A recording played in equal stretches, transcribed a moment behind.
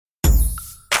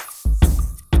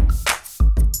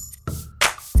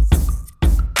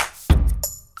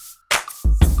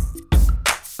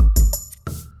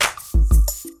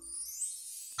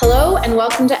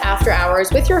welcome to After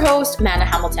Hours with your host, Mana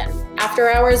Hamilton.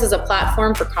 After Hours is a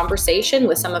platform for conversation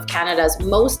with some of Canada's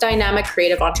most dynamic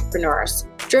creative entrepreneurs.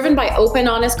 Driven by open,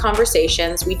 honest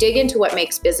conversations, we dig into what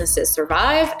makes businesses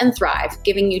survive and thrive,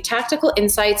 giving you tactical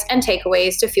insights and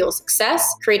takeaways to fuel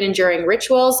success, create enduring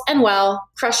rituals, and, well,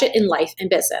 crush it in life and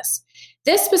business.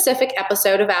 This specific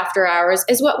episode of After Hours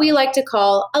is what we like to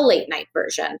call a late night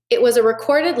version. It was a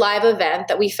recorded live event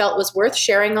that we felt was worth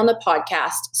sharing on the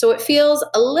podcast, so it feels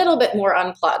a little bit more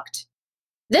unplugged.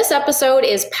 This episode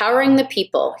is Powering the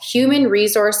People, Human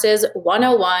Resources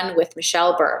 101 with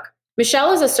Michelle Berg.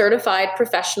 Michelle is a certified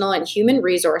professional in human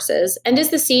resources and is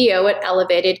the CEO at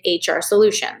Elevated HR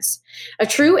Solutions. A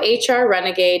true HR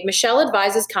renegade, Michelle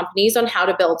advises companies on how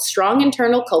to build strong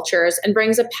internal cultures and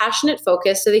brings a passionate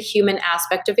focus to the human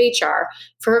aspect of HR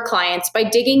for her clients by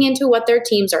digging into what their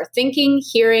teams are thinking,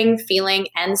 hearing, feeling,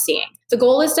 and seeing. The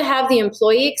goal is to have the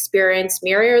employee experience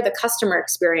mirror the customer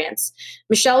experience.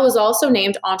 Michelle was also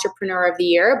named Entrepreneur of the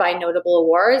Year by Notable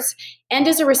Awards and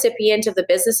is a recipient of the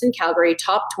Business in Calgary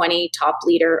Top 20 Top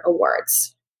Leader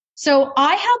Awards. So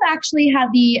I have actually had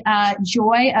the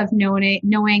joy of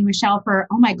knowing Michelle for,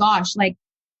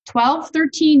 12,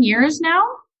 13 years now.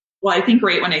 Well, I think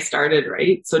right when I started,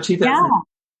 right? So 2000. Yeah.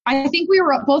 I think we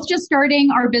were both just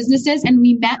starting our businesses and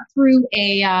we met through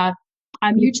a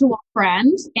mutual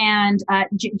friend and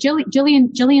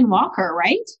Jillian Walker,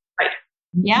 right? Right.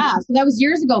 Yeah. So that was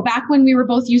years ago, back when we were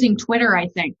both using Twitter, I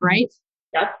think, right?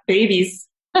 Yep. Babies.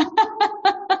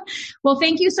 Well,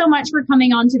 thank you so much for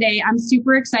coming on today. I'm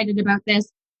super excited about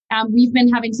this. We've been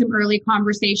having some early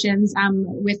conversations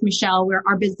with Michelle where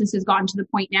our business has gotten to the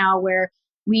point now where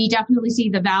we definitely see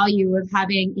the value of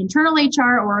having internal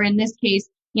HR, or in this case,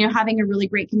 having a really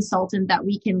great consultant that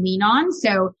we can lean on.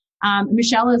 So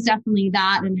Michelle is definitely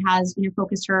that and has,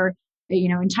 focused her,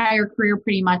 entire career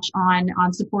pretty much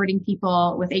on supporting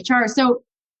people with HR. So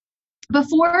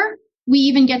before we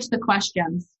even get to the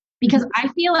questions, because I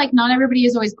feel like not everybody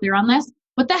is always clear on this,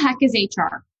 what the heck is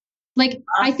HR? Like,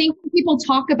 I think when people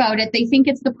talk about it, they think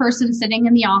it's the person sitting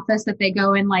in the office that they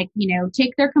go and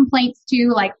take their complaints to,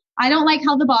 like, I don't like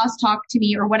how the boss talked to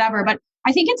me or whatever, but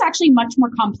I think it's actually much more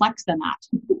complex than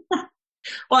that.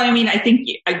 Well, I mean, I think,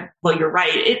 you're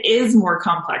right. It is more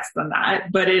complex than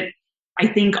that, but I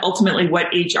think ultimately what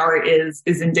HR is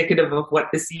indicative of what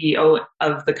the CEO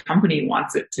of the company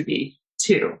wants it to be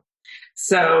too.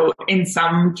 So in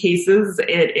some cases,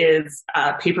 it is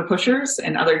paper pushers.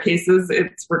 In other cases,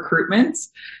 it's recruitment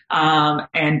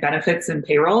and benefits and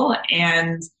payroll.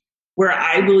 And where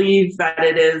I believe that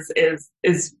it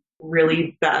is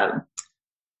really the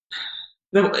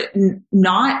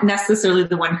not necessarily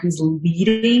the one who's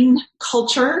leading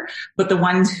culture, but the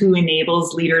ones who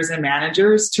enables leaders and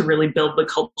managers to really build the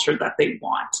culture that they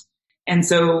want. And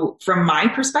so from my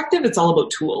perspective, it's all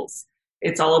about tools.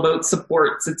 It's all about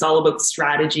supports. It's all about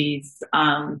strategies.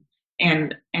 And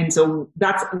so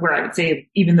that's where I would say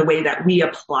even the way that we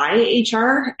apply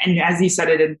HR. And as you said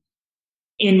it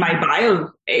in my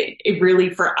bio, it really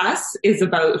for us is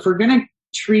about, if we're going to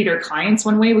treat our clients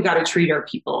one way, we got to treat our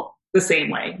people the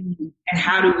same way. Mm-hmm. And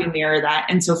how do we mirror that?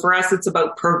 And so for us, it's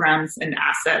about programs and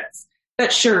assets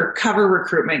that cover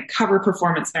recruitment, cover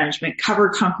performance management, cover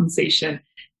compensation,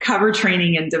 cover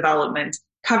training and development,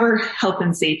 cover health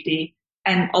and safety,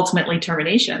 and ultimately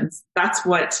terminations. That's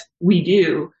what we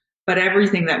do, but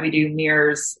everything that we do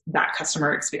mirrors that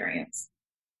customer experience.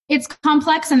 It's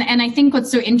complex. And I think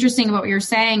what's so interesting about what you're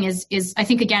saying is I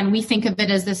think, again, we think of it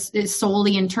as this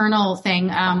solely internal thing,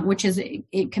 which is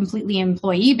completely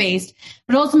employee based.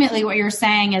 But ultimately what you're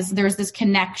saying is there's this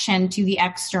connection to the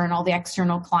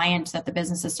external client that the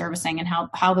business is servicing and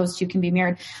how those two can be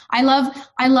mirrored. I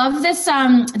love this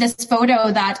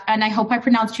photo that, and I hope I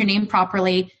pronounced your name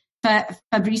properly,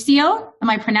 Fabricio. Am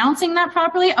I pronouncing that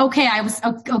properly? Okay. I was,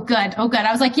 good.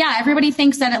 I was like, yeah, everybody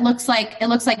thinks that it looks like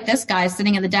this guy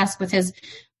sitting at the desk with his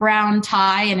brown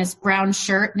tie and his brown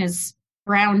shirt and his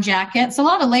brown jacket. It's a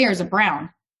lot of layers of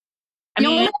brown.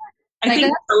 I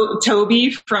think Toby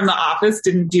from The Office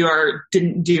didn't do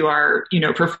our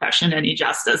profession any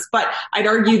justice, but I'd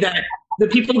argue that the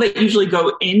people that usually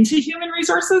go into human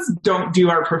resources don't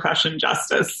do our profession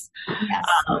justice.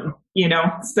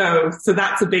 Yes. So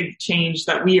that's a big change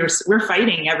that we're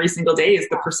fighting every single day, is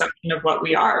the perception of what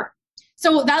we are.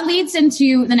 So that leads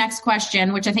into the next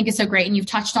question, which I think is so great. And you've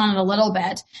touched on it a little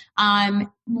bit.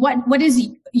 What is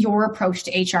your approach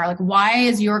to HR? Like, why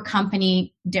is your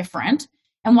company different?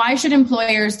 And why should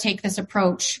employers take this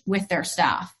approach with their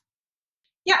staff?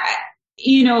 Yeah,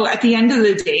 At the end of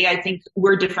the day, I think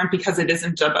we're different because it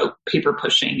isn't about paper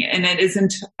pushing, and it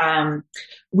isn't,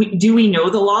 do we know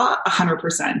the law?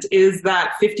 100%. Is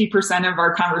that 50% of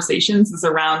our conversations is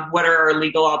around what are our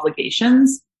legal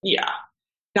obligations? Yeah.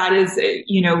 That is,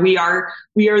 we are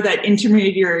that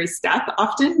intermediary step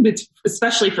often, but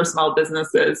especially for small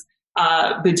businesses,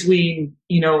 between,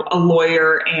 a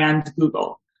lawyer and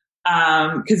Google.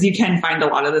 Cause you can find a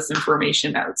lot of this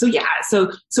information out. So yeah,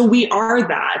 so we are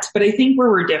that, but I think where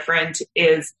we're different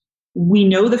is we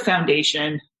know the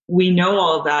foundation, we know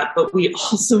all of that, but we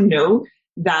also know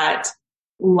that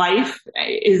life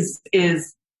is,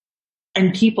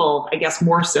 and people, I guess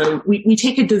more so, we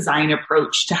take a design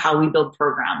approach to how we build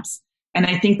programs. And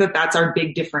I think that that's our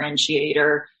big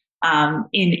differentiator,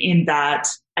 in that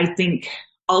I think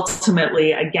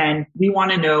ultimately, again, we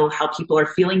want to know how people are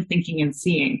feeling, thinking, and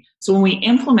seeing. So when we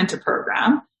implement a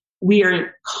program, we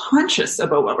are conscious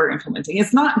about what we're implementing.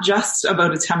 It's not just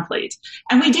about a template.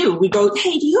 And we go,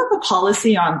 hey, do you have a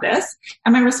policy on this?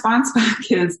 And my response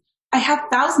back is, I have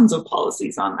thousands of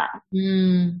policies on that.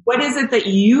 What is it that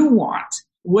you want?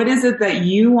 What is it that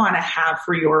you want to have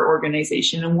for your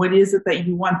organization? And what is it that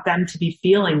you want them to be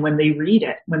feeling when they read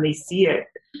it, when they see it?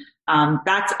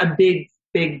 That's a big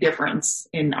difference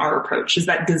in our approach, is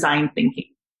that design thinking.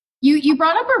 You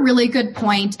brought up a really good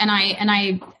point,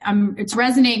 and it's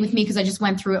resonating with me because I just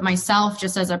went through it myself,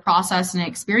 just as a process and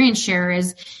experience share.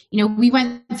 Is, we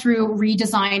went through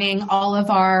redesigning all of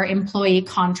our employee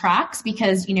contracts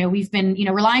because we've been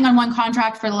relying on one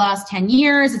contract for the last 10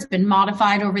 years. It's been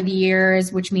modified over the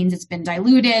years, which means it's been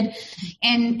diluted,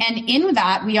 and in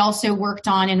that we also worked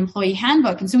on an employee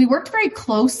handbook, and so we worked very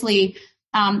closely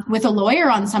with a lawyer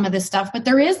on some of this stuff, but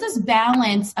there is this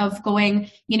balance of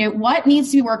going, what needs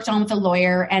to be worked on with a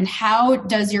lawyer and how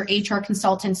does your HR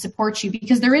consultant support you?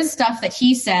 Because there is stuff that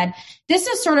he said, this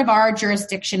is sort of our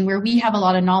jurisdiction where we have a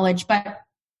lot of knowledge, but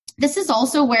this is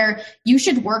also where you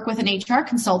should work with an HR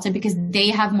consultant because they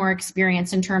have more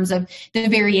experience in terms of the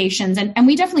variations. And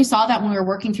we definitely saw that when we were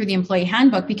working through the employee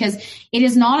handbook, because it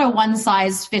is not a one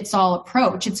size fits all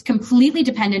approach. It's completely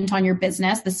dependent on your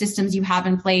business, the systems you have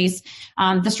in place,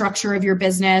 the structure of your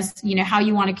business, how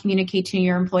you want to communicate to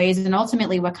your employees, and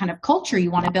ultimately what kind of culture you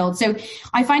want to build. So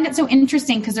I find it so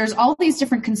interesting because there's all these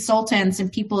different consultants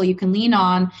and people you can lean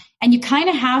on, and you kind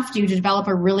of have to develop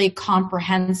a really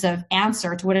comprehensive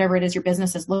answer to whatever it is your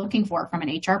business is looking for from an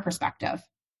HR perspective.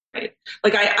 Right.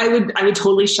 Like I would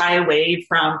totally shy away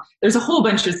from, there's a whole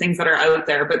bunch of things that are out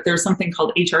there, but there's something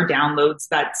called HR Downloads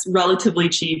that's relatively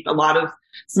cheap. A lot of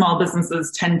small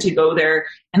businesses tend to go there,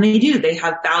 and they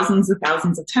have thousands and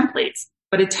thousands of templates,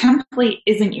 but a template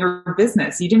isn't your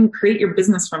business. You didn't create your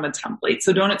business from a template.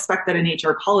 So don't expect that an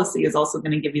HR policy is also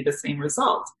going to give you the same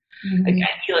result. Mm-hmm. Again,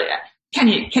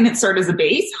 can it start as a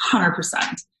base?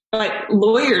 100%. But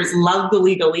lawyers love the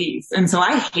legalese. And so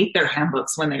I hate their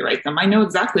handbooks when they write them. I know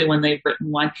exactly when they've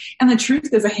written one. And the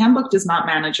truth is, a handbook does not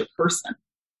manage a person.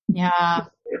 Yeah.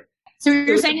 So what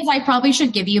you're saying is I probably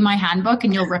should give you my handbook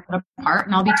and you'll rip it apart,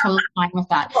 and I'll be totally fine with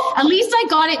that. At least I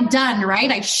got it done, right?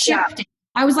 I shipped it.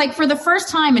 I was like, for the first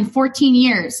time in 14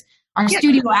 years, our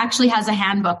studio actually has a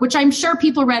handbook, which I'm sure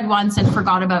people read once and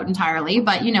forgot about entirely.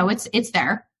 But, it's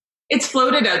there. It's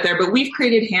floated out there, but we've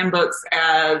created handbooks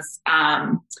as,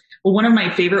 one of my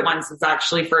favorite ones is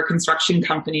actually for a construction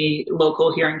company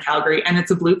local here in Calgary, and it's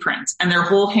a blueprint. And their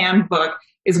whole handbook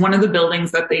is one of the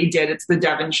buildings that they did. It's the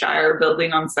Devonshire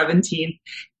building on 17th.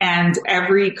 And so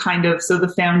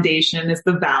the foundation is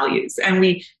the values. And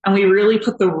we really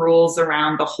put the rules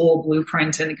around the whole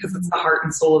blueprint, and because it's the heart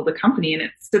and soul of the company, and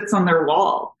it sits on their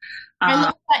wall. I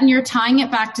love that. And you're tying it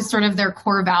back to sort of their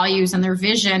core values and their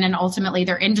vision and ultimately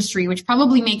their industry, which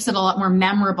probably makes it a lot more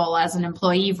memorable as an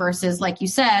employee versus, like you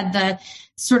said, the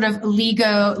sort of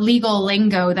legal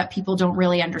lingo that people don't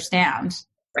really understand.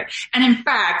 Right. And in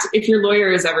fact, if your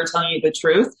lawyer is ever telling you the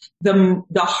truth, the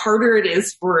harder it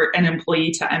is for an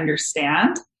employee to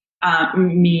understand,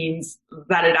 means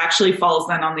that it actually falls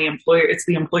then on the employer. It's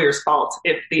the employer's fault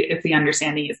if the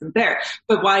understanding isn't there.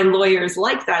 But why lawyers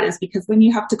like that is because then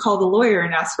you have to call the lawyer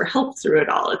and ask for help through it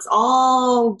all. It's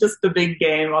all just a big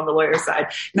game on the lawyer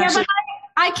side. And but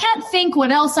I can't think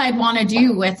what else I'd want to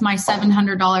do with my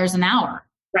 $700 an hour.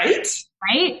 Right?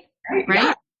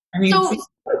 Yeah. I mean,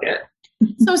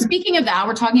 So speaking of that,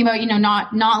 we're talking about,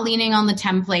 not leaning on the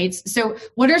templates. So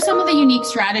what are some of the unique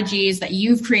strategies that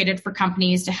you've created for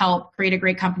companies to help create a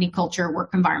great company culture,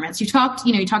 work environments? You talked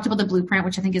about the blueprint,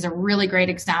 which I think is a really great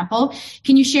example.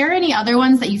 Can you share any other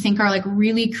ones that you think are like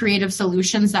really creative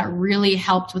solutions that really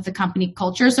helped with the company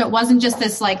culture? So it wasn't just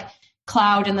this like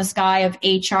cloud in the sky of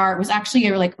HR. It was actually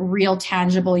a like real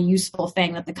tangible, useful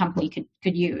thing that the company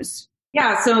could use.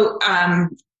 Yeah. So,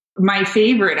 my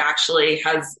favorite actually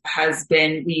has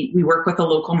been, we work with a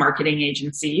local marketing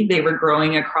agency. They were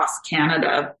growing across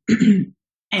Canada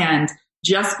and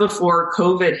just before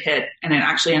COVID hit, and it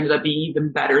actually ended up being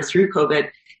even better through COVID,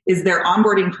 is their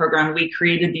onboarding program. We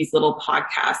created these little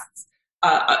podcasts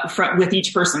with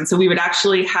each person. So we would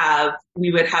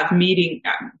have meeting,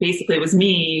 basically it was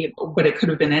me, but it could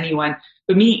have been anyone,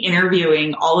 but me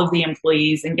interviewing all of the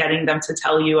employees and getting them to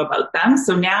tell you about them.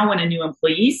 So now when a new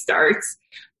employee starts,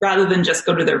 rather than just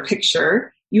go to their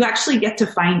picture, you actually get to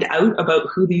find out about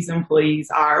who these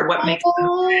employees are, what makes them.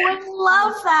 Oh, I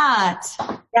love that.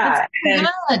 Yeah.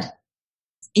 That's good.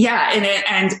 Yeah.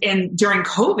 And during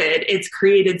COVID, it's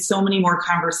created so many more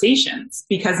conversations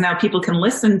because now people can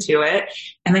listen to it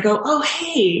and they go, oh,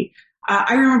 hey,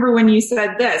 I remember when you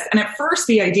said this. And at first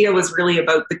the idea was really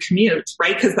about the commute,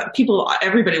 right? Because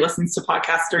everybody listens to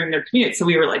podcasts during their commute. So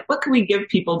we were like, what can we give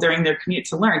people during their commute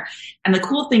to learn? And the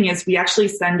cool thing is we actually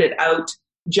send it out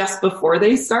just before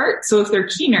they start. So if they're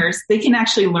keeners, they can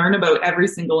actually learn about every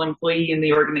single employee in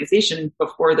the organization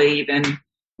before they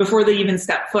even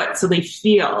step foot. So they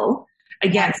feel,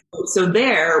 again, so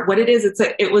there, what it is,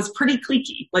 it was pretty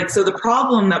cliquey. Like, so the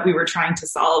problem that we were trying to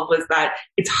solve was that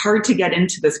it's hard to get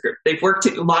into this group.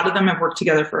 A lot of them have worked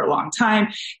together for a long time.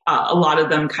 A lot of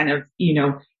them kind of,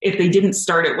 if they didn't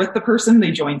start it with the person,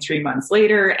 they joined 3 months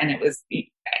later, and it was,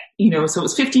 so it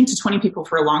was 15 to 20 people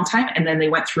for a long time. And then they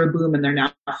went through a boom and they're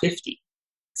now 50.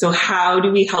 So how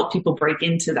do we help people break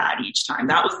into that each time?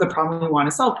 That was the problem we want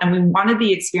to solve. And we wanted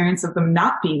the experience of them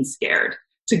not being scared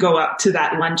to go up to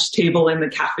that lunch table in the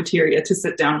cafeteria to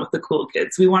sit down with the cool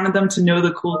kids. We wanted them to know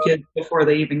the cool kids before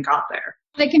they even got there.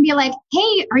 They can be like,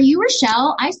 hey, are you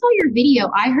Rochelle? I saw your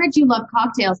video. I heard you love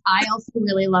cocktails. I also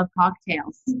really love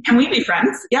cocktails. Can we be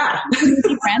friends? Yeah. Can we be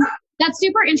friends? That's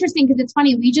super interesting because it's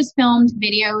funny. We just filmed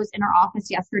videos in our office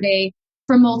yesterday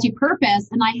for Multipurpose,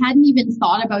 and I hadn't even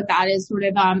thought about that as sort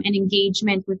of an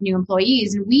engagement with new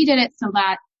employees. And we did it so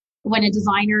that when a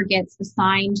designer gets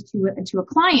assigned to a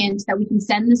client, that we can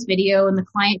send this video and the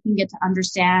client can get to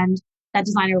understand that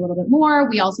designer a little bit more.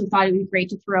 We also thought it would be great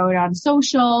to throw it on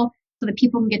social so that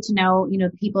people can get to know,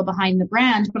 the people behind the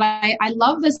brand. But I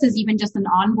love this as even just an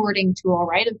onboarding tool,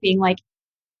 right? Of being like,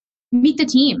 meet the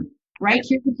team, right?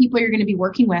 Here's the people you're going to be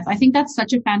working with. I think that's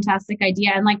such a fantastic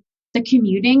idea. And like the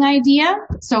commuting idea,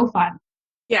 so fun.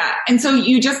 Yeah. And so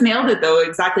you just nailed it though.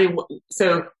 Exactly.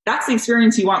 So that's the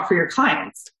experience you want for your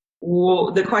clients.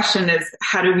 Well, the question is,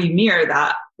 how do we mirror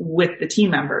that with the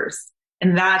team members?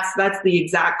 And that's the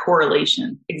exact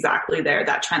correlation exactly there.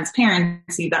 That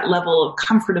transparency, that level of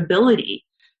comfortability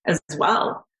as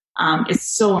well, is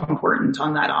so important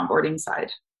on that onboarding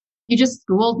side. You just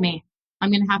schooled me. I'm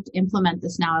going to have to implement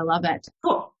this now. I love it.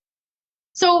 Cool.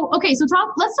 So, okay. So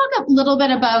let's talk a little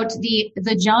bit about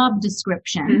the job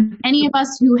description. Mm-hmm. Any of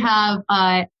us who have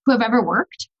ever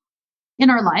worked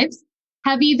in our lives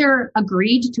have either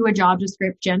agreed to a job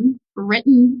description,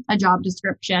 written a job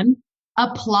description,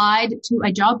 applied to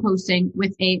a job posting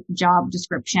with a job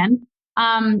description.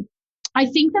 I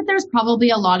think that there's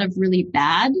probably a lot of really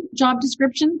bad job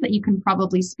descriptions that you can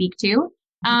probably speak to.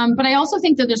 But I also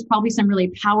think that there's probably some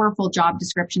really powerful job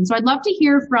descriptions. So I'd love to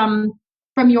hear from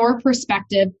your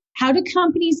perspective, how do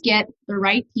companies get the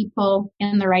right people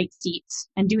in the right seats,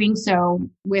 and doing so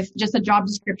with just a job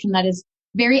description that is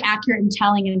very accurate and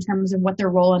telling in terms of what their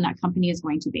role in that company is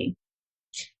going to be?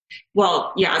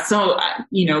 Well, yeah. So,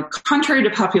 contrary to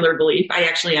popular belief, I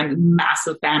actually am a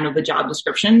massive fan of the job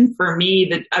description. For me,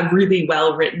 a really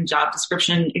well-written job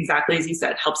description, exactly as you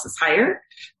said, helps us hire,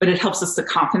 but it helps us to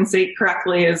compensate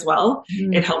correctly as well.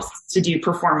 Mm. It helps us to do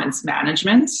performance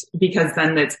management because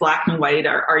then it's black and white.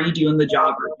 Are you doing the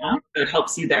job or not? So it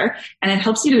helps you there. And it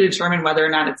helps you to determine whether or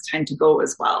not it's time to go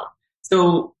as well.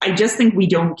 So I just think we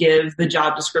don't give the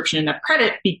job description enough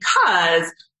credit because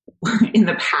in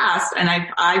the past, and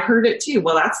I've heard it too,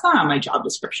 well, that's not on my job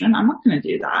description. I'm not going to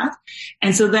do that.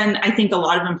 And so then I think a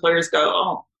lot of employers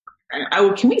go,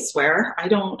 oh, can we swear? I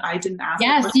didn't ask.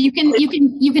 Yes, you can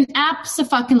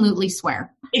abso-fucking-lutely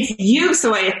swear. It's you.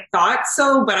 So I thought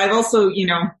so, but I've also,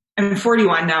 I'm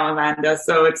 41 now, Amanda.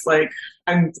 So it's like,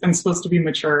 I'm supposed to be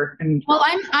mature. And well,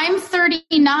 I'm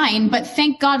 39, but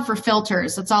thank God for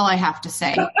filters. That's all I have to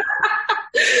say.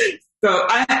 So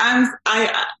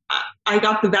I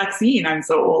got the vaccine. I'm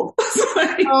so old.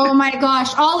 Oh my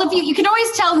gosh. All of you can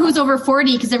always tell who's over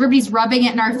 40 because everybody's rubbing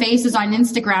it in our faces on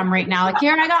Instagram right now. Like,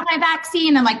 here, I got my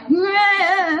vaccine. I'm like,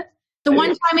 nah. The one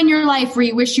time in your life where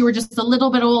you wish you were just a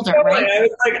little bit older, right? I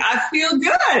was like, I feel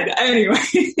good.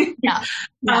 Anyway.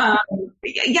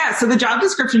 Yeah. So the job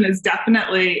description is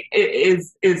definitely,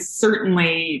 is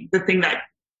certainly the thing that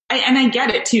I get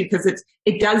it too, because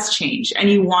it does change and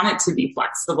you want it to be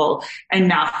flexible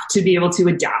enough to be able to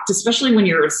adapt, especially when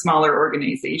you're a smaller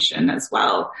organization as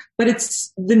well. But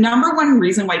it's the number one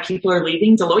reason why people are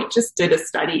leaving. Deloitte just did a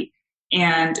study,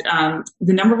 and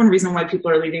the number one reason why people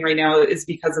are leaving right now is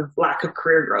because of lack of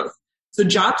career growth. So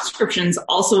job descriptions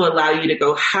also allow you to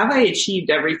go, have I achieved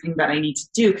everything that I need to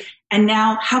do? And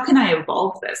now how can I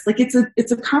evolve this? Like it's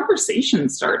a conversation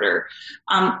starter.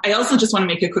 I also just want to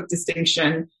make a quick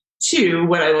distinction too.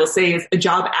 What I will say is a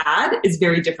job ad is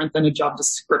very different than a job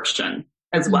description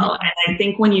as well. And I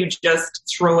think when you just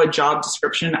throw a job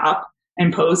description up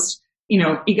and post, you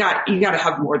got to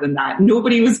have more than that.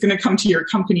 Nobody was going to come to your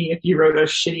company if you wrote a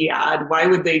shitty ad. Why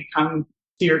would they come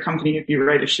to your company if you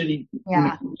write a shitty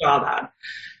job ad?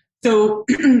 So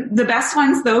the best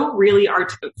ones though really are,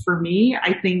 for me,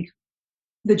 I think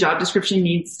the job description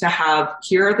needs to have,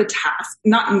 here are the tasks,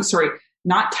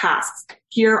 not tasks.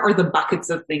 Here are the buckets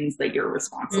of things that you're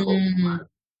responsible for.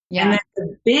 Yeah. And then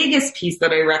the biggest piece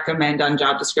that I recommend on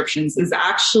job descriptions is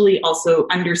actually also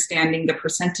understanding the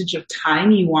percentage of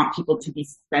time you want people to be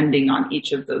spending on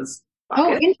each of those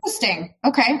buckets. Oh, interesting.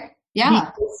 Okay.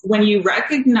 Yeah. Because when you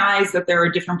recognize that there are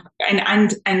different,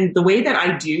 and the way that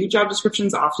I do job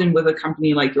descriptions often with a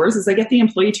company like yours is I get the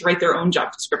employee to write their own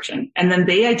job description, and then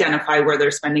they identify where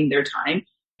they're spending their time.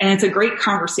 And it's a great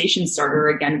conversation starter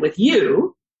again with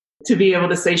you to be able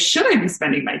to say, should I be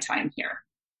spending my time here?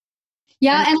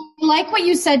 Yeah. And I like what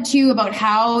you said too about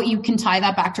how you can tie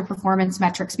that back to performance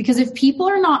metrics, because if people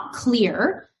are not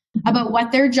clear about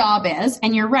what their job is,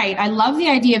 and you're right, I love the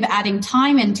idea of adding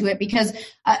time into it, because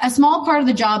a small part of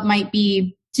the job might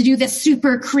be to do this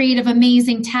super creative,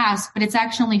 amazing task, but it's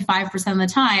actually only 5% of the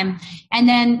time. And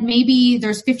then maybe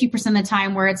there's 50% of the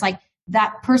time where it's like,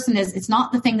 that person it's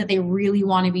not the thing that they really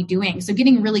want to be doing. So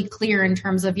getting really clear in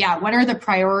terms of, what are the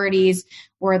priorities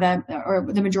or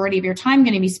the majority of your time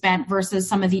going to be spent versus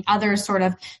some of the other sort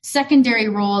of secondary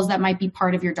roles that might be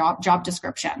part of your job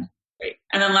description. Right.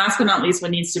 And then last but not least, what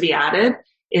needs to be added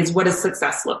is, what does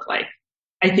success look like?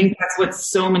 I think that's what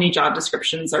so many job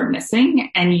descriptions are missing.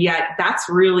 And yet that's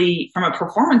really, from a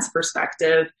performance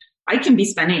perspective, I can be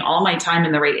spending all my time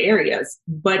in the right areas,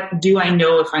 but do I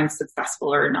know if I'm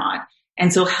successful or not?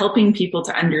 And so helping people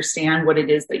to understand what it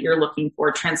is that you're looking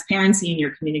for, transparency in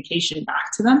your communication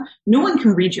back to them. No one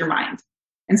can read your mind.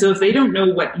 And so if they don't know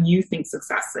what you think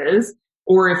success is,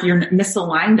 or if you're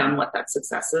misaligned on what that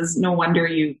success is, no wonder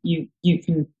you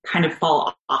can kind of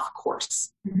fall off course.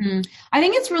 Mm-hmm. I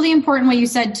think it's really important what you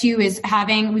said too, is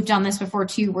we've done this before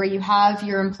too, where you have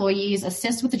your employees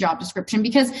assist with the job description,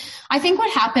 because I think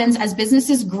what happens as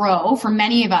businesses grow, for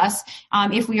many of us,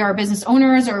 if we are business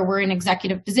owners or we're in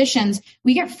executive positions,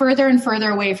 we get further and further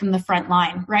away from the front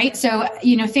line, right? So,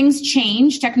 things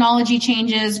change, technology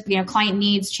changes, client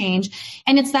needs change.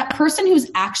 And it's that person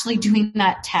who's actually doing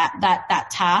that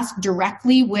task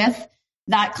directly with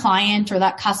that client or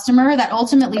that customer that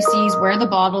ultimately sees where the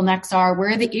bottlenecks are,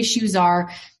 where the issues are.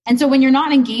 And so when you're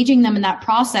not engaging them in that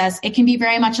process, it can be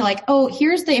very much like, oh,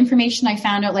 here's the information I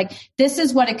found out. Like, this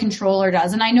is what a controller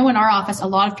does. And I know in our office, a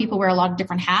lot of people wear a lot of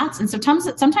different hats. And so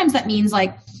sometimes that means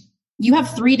like you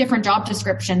have 3 different job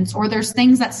descriptions, or there's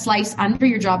things that slice under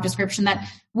your job description that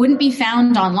wouldn't be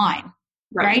found online.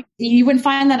 Right? You wouldn't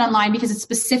find that online because it's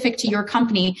specific to your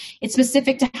company. It's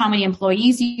specific to how many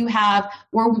employees you have,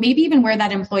 or maybe even where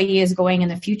that employee is going in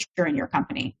the future in your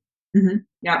company. Mm-hmm.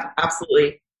 Yeah,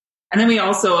 absolutely. And then we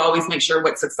also always make sure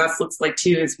what success looks like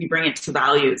too, is we bring it to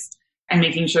values, and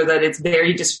making sure that it's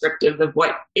very descriptive of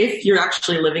what, if you're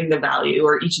actually living the value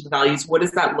or each of the values, what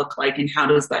does that look like and how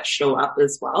does that show up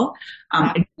as well?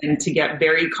 And to get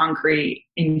very concrete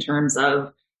in terms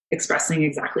of expressing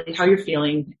exactly how you're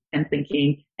feeling and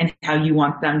thinking, and how you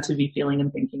want them to be feeling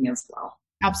and thinking as well.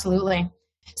 Absolutely.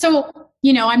 So,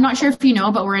 I'm not sure if you know,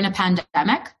 but we're in a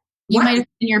pandemic. You might have been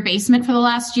in your basement for the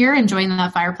last year enjoying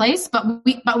that fireplace, but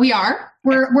we are.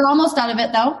 We're almost out of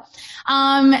it though.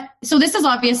 So this has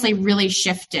obviously really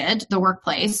shifted the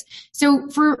workplace. So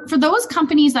for those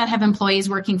companies that have employees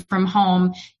working from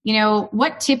home,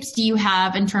 what tips do you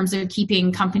have in terms of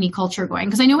keeping company culture going?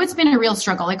 Because I know it's been a real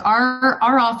struggle. Like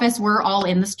our office, we're all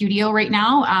in the studio right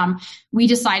now. We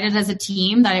decided as a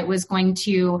team that it was going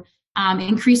to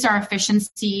increase our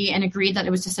efficiency, and agreed that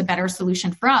it was just a better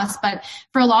solution for us. But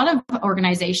for a lot of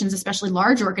organizations, especially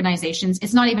large organizations,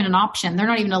 it's not even an option. They're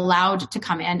not even allowed to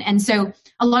come in. And so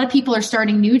a lot of people are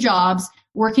starting new jobs,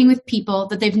 working with people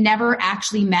that they've never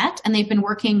actually met, and they've been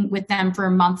working with them for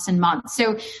months and months.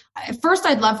 So first,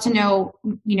 I'd love to know,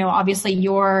 obviously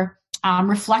your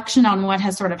reflection on what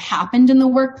has sort of happened in the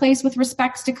workplace with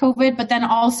respects to COVID, but then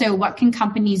also what can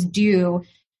companies do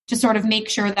to sort of make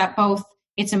sure that both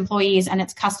its employees and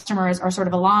its customers are sort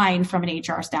of aligned from an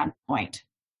HR standpoint?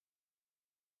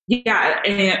 Yeah,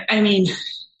 I mean,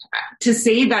 to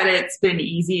say that it's been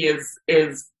easy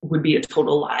would be a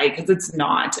total lie, because it's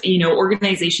not.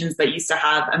 Organizations that used to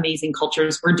have amazing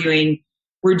cultures, we're doing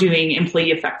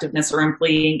employee effectiveness or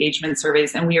employee engagement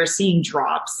surveys, and we are seeing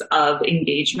drops of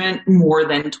engagement more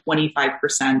than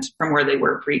 25% from where they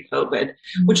were pre-COVID,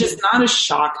 which is not a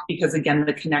shock because, again,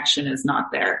 the connection is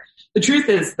not there. The truth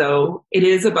is, though,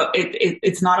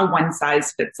 it's not a one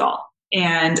size fits all.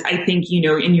 And I think,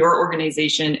 in your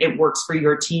organization, it works for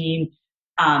your team.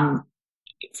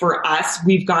 For us,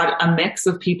 we've got a mix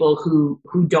of people who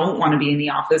don't want to be in the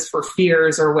office for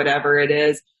fears or whatever it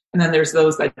is. And then there's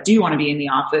those that do want to be in the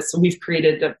office. So we've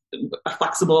created a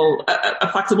flexible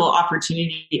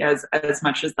opportunity as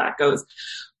much as that goes.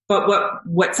 But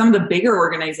what some of the bigger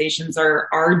organizations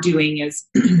are doing is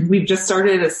we've just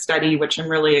started a study, which I'm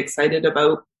really excited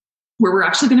about, where we're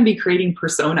actually going to be creating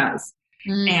personas.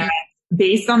 And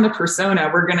based on the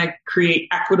persona, we're going to create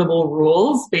equitable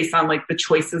rules based on like the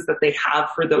choices that they have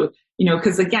for those,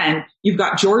 because again, you've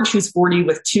got George, who's 40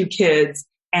 with 2 kids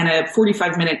and a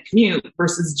 45-minute commute,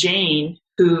 versus Jane,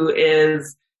 who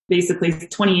is basically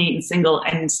 28 and single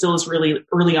and still is really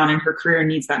early on in her career and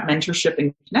needs that mentorship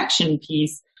and connection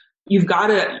piece.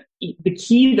 The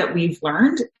key that we've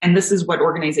learned, and this is what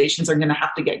organizations are going to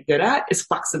have to get good at, is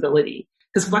flexibility,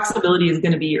 because flexibility is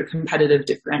going to be your competitive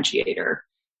differentiator.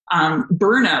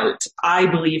 Burnout, I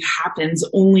believe, happens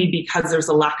only because there's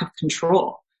a lack of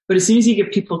control. But as soon as you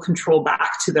give people control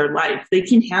back to their life, they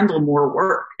can handle more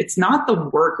work. It's not the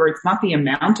work, or it's not the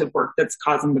amount of work that's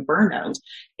causing the burnout.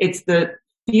 It's the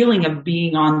feeling of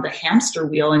being on the hamster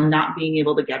wheel and not being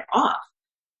able to get off.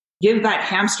 Give that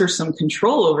hamster some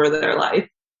control over their life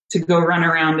to go run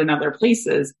around in other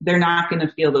places. They're not going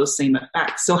to feel those same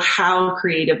effects. So how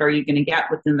creative are you going to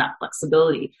get within that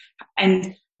flexibility?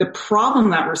 And the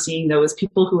problem that we're seeing, though, is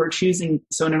people who are choosing,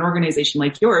 so in an organization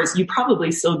like yours, you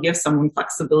probably still give someone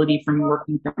flexibility from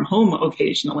working from home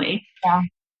occasionally. Yeah.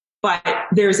 But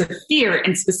there's a fear,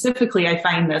 and specifically I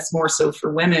find this more so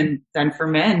for women than for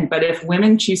men, but if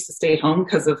women choose to stay home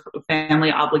because of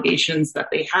family obligations that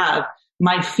they have,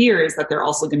 my fear is that they're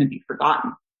also going to be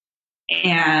forgotten.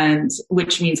 And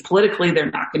which means politically they're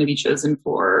not going to be chosen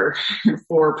for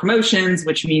promotions,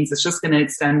 which means it's just going to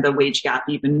extend the wage gap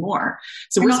even more.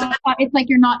 So it's like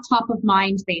you're not top of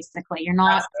mind, basically. You're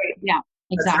not. Right. Yeah,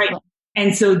 exactly. Right.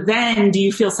 And so then do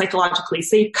you feel psychologically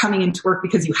safe coming into work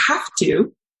because you have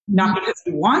to, not because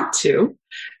you want to?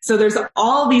 So there's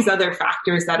all these other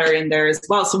factors that are in there as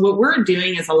well. So what we're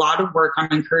doing is a lot of work on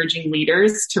encouraging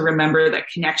leaders to remember that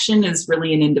connection is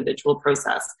really an individual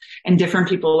process, and different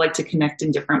people like to connect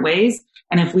in different ways.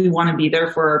 And if we want to be there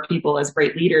for our people as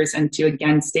great leaders and to,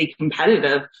 again, stay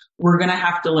competitive, we're going to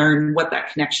have to learn what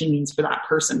that connection means for that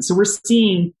person. So we're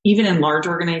seeing, even in large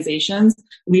organizations,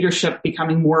 leadership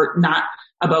becoming more not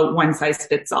about one size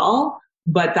fits all,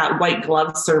 but that white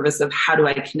glove service of how do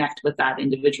I connect with that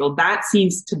individual. That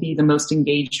seems to be the most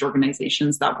engaged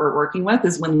organizations that we're working with,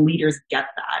 is when leaders get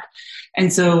that.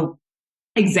 And so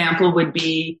example would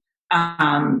be,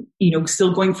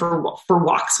 still going for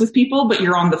walks with people, but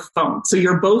you're on the phone. So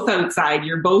you're both outside,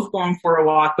 you're both going for a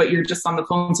walk, but you're just on the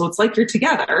phone. So it's like you're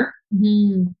together.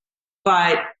 Mm-hmm.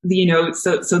 But,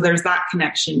 so there's that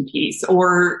connection piece.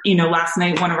 Or, last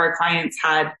night, one of our clients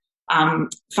had,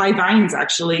 Five Vines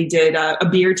actually did a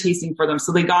beer tasting for them.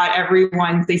 So they got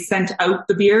everyone, they sent out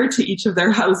the beer to each of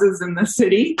their houses in the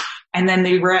city. And then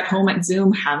they were at home at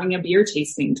Zoom having a beer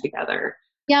tasting together.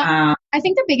 Yeah. I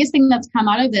think the biggest thing that's come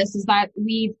out of this is that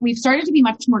we've started to be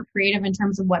much more creative in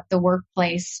terms of what the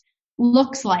workplace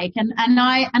looks like. And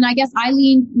I guess I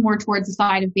lean more towards the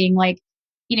side of being like,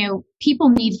 people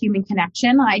need human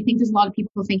connection. I think there's a lot of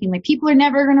people thinking like people are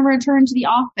never going to return to the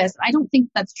office. I don't think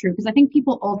that's true, because I think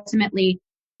people ultimately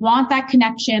want that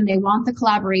connection. They want the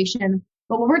collaboration.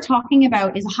 But what we're talking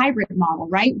about is a hybrid model,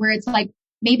 right? Where it's like,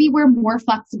 maybe we're more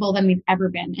flexible than we've ever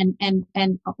been.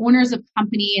 And owners of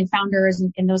company and founders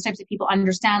and those types of people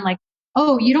understand like,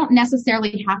 oh, you don't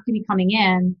necessarily have to be coming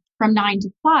in from 9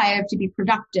 to 5 to be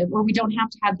productive, or we don't have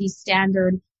to have these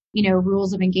standard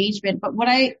rules of engagement. But what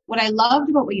I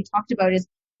loved about what you talked about is,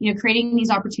 creating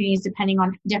these opportunities depending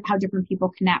on how different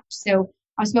people connect. So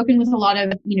I've spoken with a lot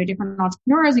of, different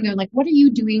entrepreneurs and going like, what are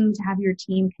you doing to have your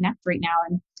team connect right now?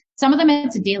 And some of them,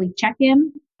 it's a daily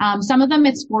check-in. Some of them,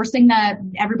 it's forcing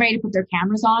everybody to put their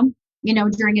cameras on,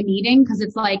 during a meeting. Cause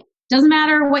it's like, doesn't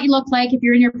matter what you look like. If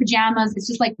you're in your pajamas, it's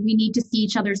just like, we need to see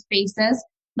each other's faces.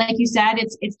 Like you said,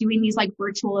 it's doing these like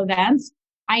virtual events.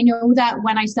 I know that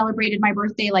when I celebrated my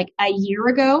birthday like a year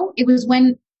ago, it was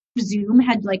when Zoom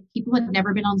had like, people had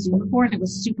never been on Zoom before and it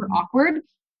was super awkward.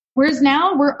 Whereas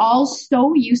now we're all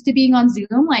so used to being on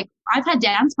Zoom. Like I've had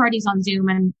dance parties on Zoom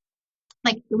and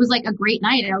like, it was like a great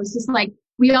night. I was just like,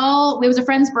 it was a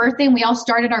friend's birthday and we all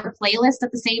started our playlist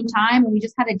at the same time and we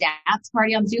just had a dance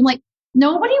party on Zoom. Like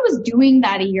nobody was doing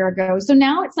that a year ago. So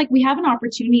now it's like we have an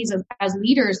opportunity as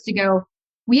leaders to go,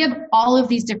 we have all of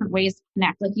these different ways to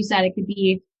connect. Like you said, it could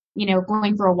be,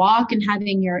 going for a walk and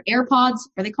having your AirPods.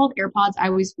 Are they called AirPods? I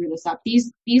always screw this up.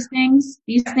 These things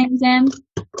in.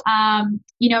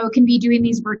 It can be doing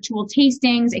these virtual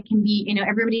tastings. It can be,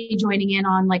 everybody joining in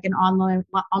on like an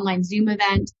online Zoom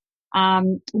event.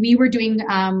 We were doing,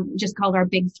 just called our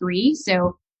big three.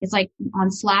 So it's like on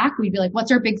Slack, we'd be like,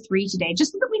 what's our big three today?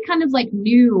 Just so that we kind of like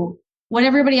knew what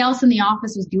everybody else in the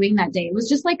office was doing that day. It was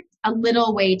just like a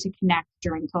little way to connect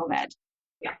during COVID.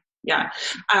 Yeah.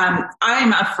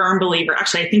 I'm a firm believer.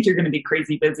 Actually, I think you're going to be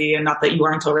crazy busy, and not that you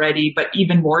aren't already, but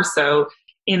even more so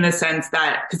in the sense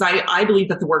that, because I believe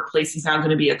that the workplace is now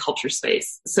going to be a culture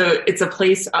space. So it's a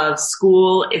place of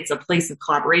school. It's a place of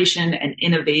collaboration and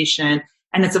innovation,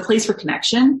 and it's a place for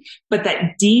connection. But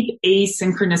that deep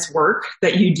asynchronous work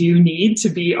that you do need to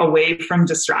be away from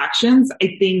distractions,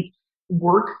 I think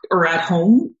work or at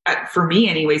home, for me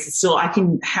anyways, it's still, I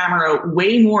can hammer out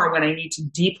way more when I need to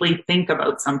deeply think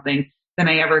about something than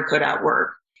I ever could at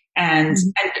work. And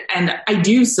I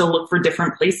do still look for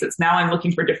different places. Now I'm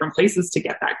looking for different places to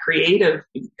get that creative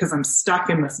because I'm stuck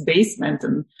in this basement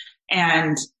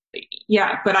and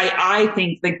yeah, but I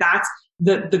think like that's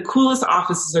the coolest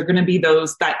offices are going to be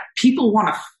those that people want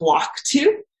to flock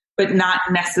to, but not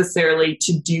necessarily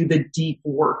to do the deep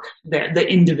work there, the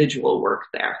individual work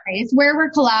there. Right. It's where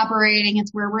we're collaborating.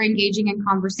 It's where we're engaging in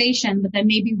conversation, but then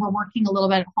maybe we're working a little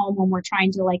bit at home when we're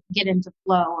trying to like get into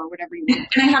flow or whatever you want.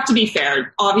 And I have to be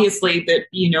fair. Obviously that,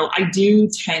 I do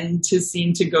tend to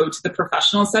seem to go to the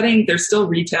professional setting. There's still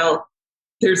retail.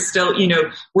 There's still,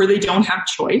 where they don't have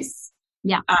choice.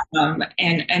 Yeah.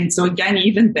 And so again,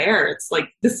 even there, it's like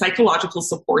the psychological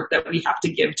support that we have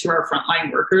to give to our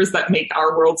frontline workers that make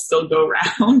our world still go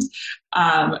round.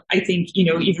 I think,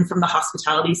 even from the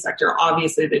hospitality sector,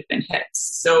 obviously they've been hit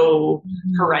so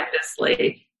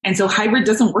horrendously. And so hybrid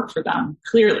doesn't work for them,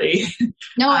 clearly.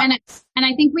 No, and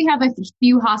I think we have a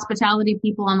few hospitality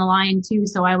people on the line too.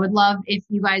 So I would love if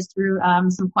you guys threw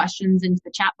some questions into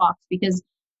the chat box, because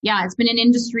yeah, it's been an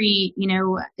industry,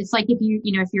 it's like if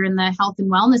you're in the health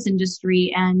and wellness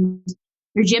industry and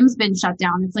your gym's been shut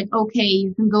down, it's like, okay,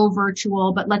 you can go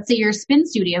virtual, but let's say you're a spin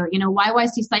studio,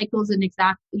 YYC Cycle is an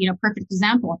exact, perfect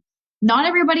example. Not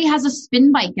everybody has a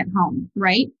spin bike at home,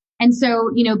 right? And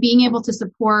so, being able to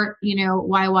support,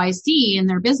 YYC and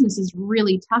their business is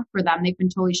really tough for them. They've been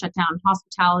totally shut down.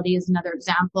 Hospitality is another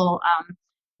example.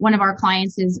 One of our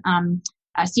clients is,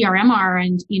 CRMR,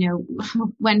 and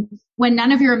when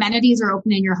none of your amenities are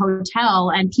open in your hotel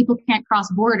and people can't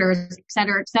cross borders,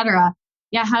 et cetera,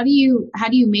 yeah, how do you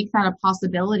make that a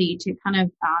possibility to kind of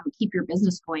keep your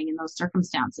business going in those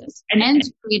circumstances and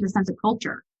to create a sense of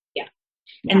culture? Yeah.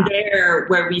 And there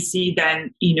where we see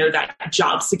then, that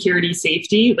job security,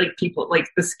 safety, like people, like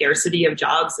the scarcity of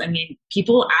jobs. I mean,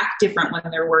 people act different when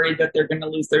they're worried that they're going to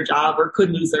lose their job or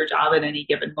could lose their job at any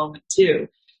given moment too.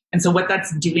 And so what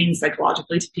that's doing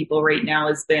psychologically to people right now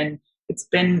it's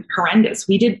been horrendous.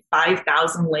 We did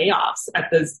 5,000 layoffs at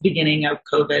the beginning of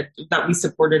COVID that we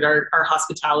supported our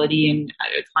hospitality and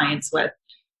clients with.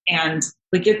 And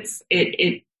like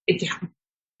it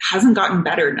hasn't gotten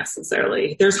better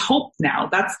necessarily. There's hope now.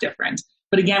 That's different.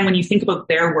 But again, when you think about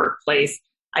their workplace,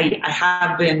 I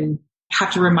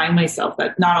have to remind myself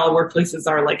that not all workplaces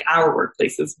are like our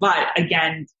workplaces, but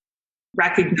again,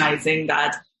 recognizing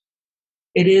that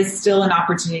it is still an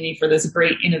opportunity for this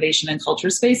great innovation and culture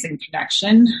space and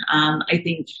connection. I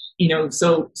think,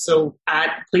 so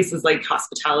at places like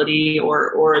hospitality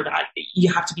or that,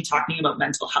 you have to be talking about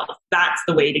mental health. That's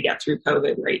the way to get through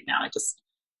COVID right now.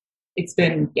 It's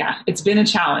been a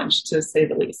challenge to say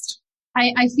the least.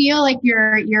 I feel like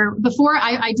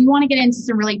I do want to get into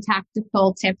some really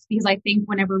tactical tips, because I think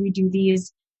whenever we do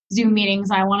these Zoom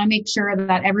meetings, I want to make sure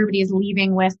that everybody is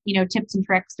leaving with, tips and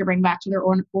tricks to bring back to their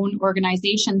own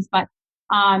organizations. But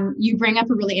you bring up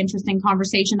a really interesting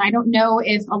conversation. I don't know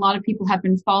if a lot of people have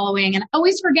been following, and I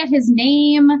always forget his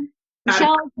name.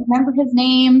 Michelle, remember his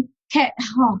name? Caleb?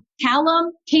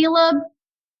 Oh,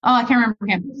 I can't remember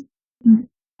him.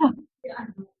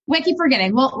 I keep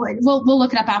forgetting. We'll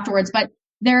look it up afterwards. But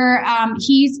there,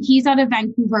 he's out of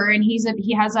Vancouver, and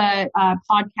he has a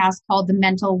podcast called the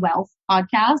Mental Wealth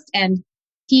Podcast, and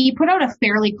he put out a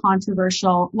fairly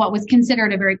controversial, what was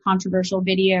considered a very controversial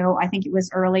video. I think it was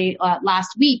early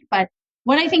last week. But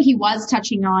what I think he was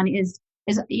touching on is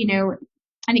is,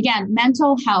 and again,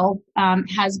 mental health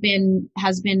has been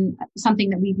something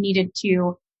that we've needed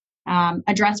to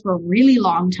address for a really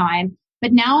long time.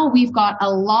 But now we've got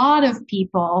a lot of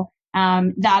people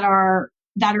that are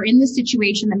in this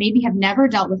situation that maybe have never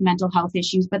dealt with mental health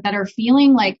issues, but that are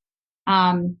feeling like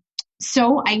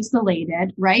so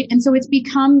isolated, right? And so it's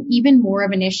become even more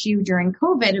of an issue during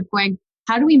COVID of going,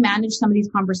 how do we manage some of these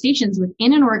conversations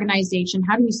within an organization?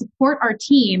 How do we support our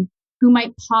team who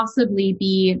might possibly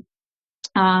be,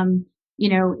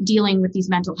 dealing with these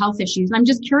mental health issues? And I'm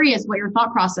just curious what your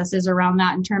thought process is around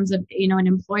that in terms of, an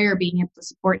employer being able to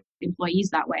support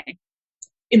employees that way.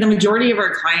 In the majority of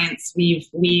our clients,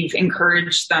 we've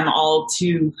encouraged them all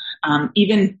to and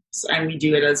we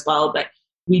do it as well, but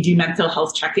we do mental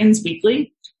health check-ins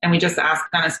weekly, and we just ask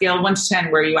on a scale of 1 to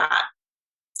 10, where are you at?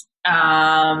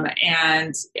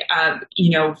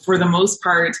 For the most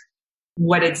part,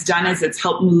 what it's done is it's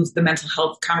helped move the mental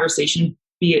health conversation.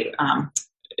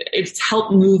 It's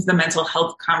helped move the mental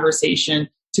health conversation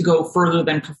to go further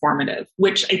than performative,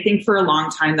 which I think for a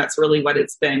long time, that's really what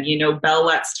it's been. Bell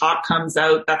Let's Talk comes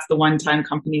out. That's the one time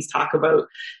companies talk about,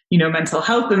 mental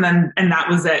health, and that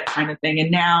was it kind of thing.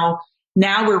 And now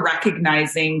we're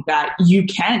recognizing that you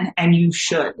can and you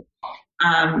should.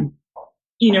 I've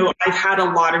had a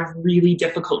lot of really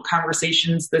difficult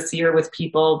conversations this year with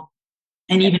people,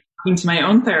 and even talking to my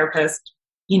own therapist,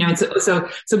 so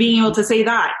being able to say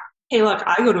that, hey, look,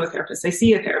 I go to a therapist, I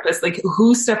see a therapist, like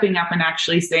who's stepping up and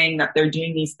actually saying that they're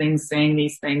doing these things, saying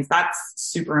these things, that's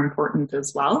super important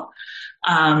as well.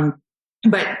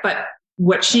 But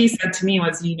what she said to me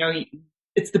was,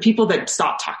 it's the people that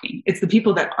stop talking. It's the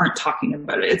people that aren't talking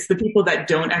about it. It's the people that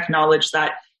don't acknowledge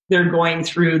that they're going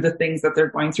through the things that they're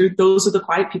going through. Those are the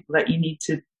quiet people that you need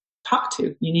to talk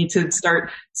to. You need to start,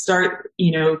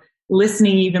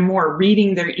 listening even more,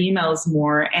 reading their emails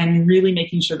more, and really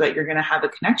making sure that you're going to have a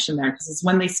connection there. Because it's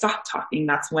when they stop talking,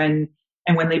 when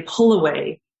they pull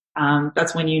away,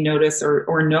 that's when you notice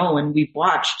or know, and we've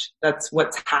watched, that's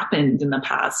what's happened in the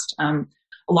past. A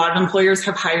lot of employers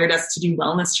have hired us to do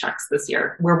wellness checks this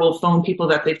year, where we'll phone people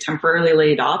that they've temporarily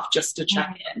laid off just to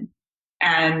check in.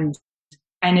 And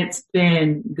it's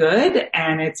been good,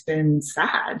 and it's been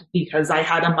sad, because I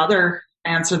had a mother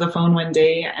answer the phone one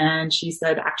day and she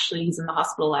said, actually, he's in the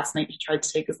hospital last night. He tried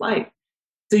to take his life.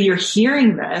 So you're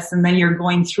hearing this, and then you're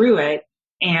going through it,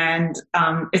 and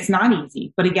it's not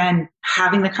easy. But again,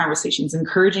 having the conversations,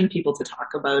 encouraging people to talk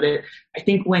about it. I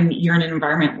think when you're in an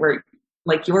environment where,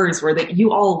 like yours, where that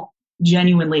you all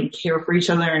genuinely care for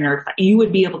each other, and you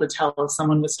would be able to tell if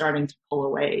someone was starting to pull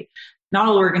away. Not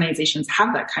all organizations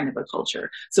have that kind of a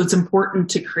culture. So it's important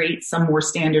to create some more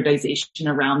standardization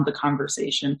around the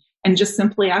conversation, and just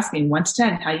simply asking 1 to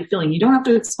 10, how are you feeling? You don't have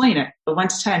to explain it, but 1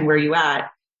 to 10, where are you at?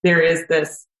 There is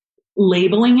this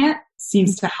labeling it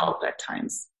seems to help at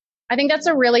times. I think that's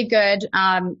really good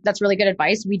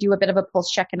advice. We do a bit of a pulse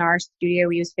check in our studio.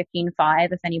 We use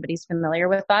 15-5, if anybody's familiar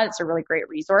with that. It's a really great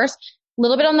resource. A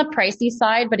little bit on the pricey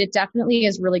side, but it definitely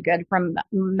is really good from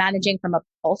managing from a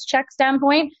pulse check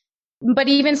standpoint. But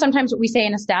even sometimes what we say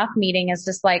in a staff meeting is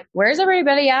just like, where's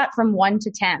everybody at from 1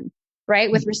 to 10, right?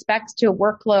 With respect to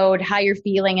workload, how you're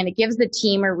feeling. And it gives the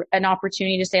team an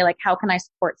opportunity to say, like, how can I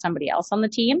support somebody else on the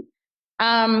team?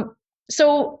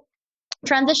 So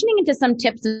transitioning into some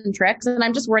tips and tricks, and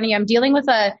I'm just warning you, I'm dealing with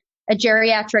a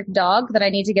geriatric dog that I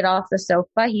need to get off the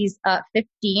sofa. He's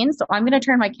 15. So I'm going to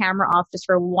turn my camera off just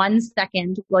for 1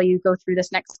 second while you go through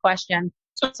this next question,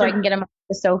 so I can get him off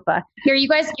the sofa. Here, you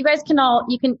guys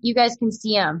can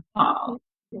see him. Oh.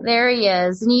 There he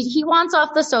is. And he wants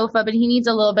off the sofa, but he needs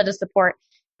a little bit of support.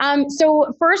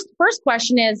 So first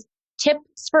question is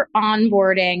tips for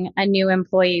onboarding a new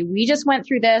employee. We just went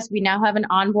through this. We now have an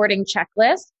onboarding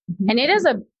checklist, and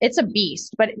it's a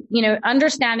beast, but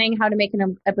understanding how to make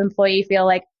an employee feel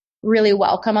like really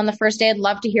welcome on the first day. I'd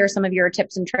love to hear some of your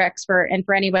tips and tricks for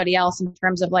anybody else in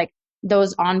terms of like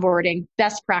those onboarding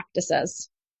best practices.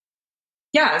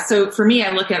 Yeah. So for me,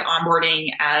 I look at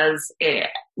onboarding as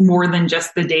more than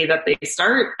just the day that they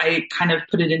start. I kind of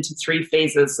put it into 3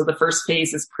 phases. So the first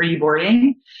phase is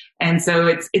pre-boarding. And so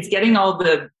it's getting all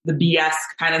the BS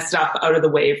kind of stuff out of the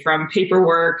way, from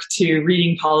paperwork to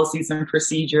reading policies and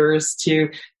procedures to,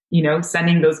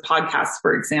 sending those podcasts,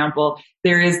 for example.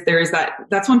 There is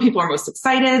that's when people are most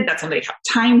excited. That's when they have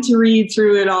time to read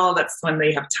through it all. That's when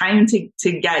they have time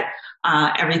to get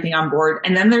everything on board.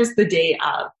 And then there's the day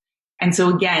of. And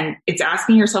so again, it's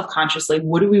asking yourself consciously,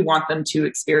 what do we want them to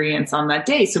experience on that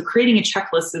day? So creating a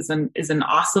checklist is an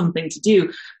awesome thing to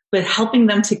do, but helping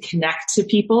them to connect to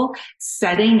people,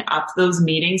 setting up those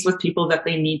meetings with people that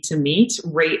they need to meet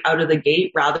right out of the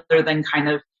gate, rather than kind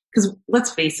of, because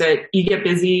let's face it, you get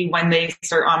busy when they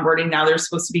start onboarding. Now they're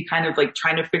supposed to be kind of like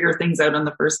trying to figure things out on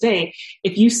the first day.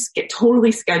 If you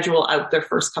totally schedule out their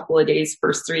first couple of days,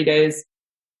 first 3 days,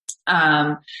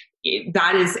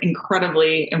 that is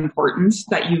incredibly important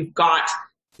that you've got,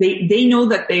 they know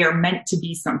that they are meant to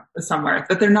be somewhere,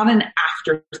 that they're not an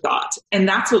afterthought. And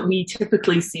that's what we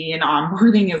typically see in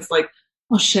onboarding is like,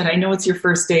 oh shit, I know it's your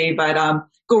first day, but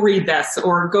go read this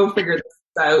or go figure this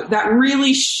out. That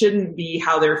really shouldn't be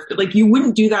how they're like, you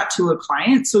wouldn't do that to a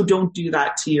client. So don't do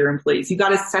that to your employees. You got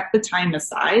to set the time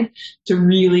aside to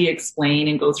really explain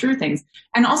and go through things.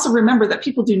 And also remember that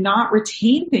people do not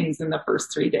retain things in the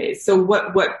first 3 days. So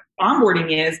what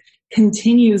onboarding is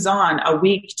continues on a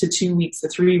week to 2 weeks to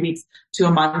 3 weeks to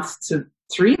a month to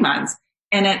 3 months.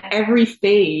 And at every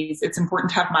phase, it's important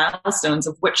to have milestones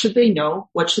of what should they know,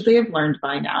 what should they have learned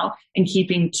by now, and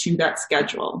keeping to that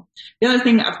schedule. The other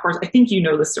thing, of course, I think you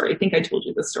know the story. I think I told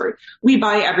you the story. We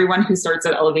buy everyone who starts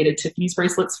at Elevated Tiffany's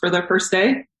bracelets for their first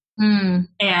day.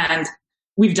 And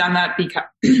we've done that because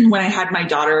when I had my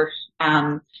daughter,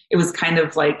 it was kind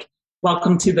of like,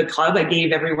 welcome to the club. I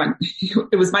gave everyone,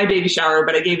 it was my baby shower,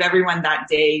 but I gave everyone that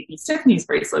day these Tiffany's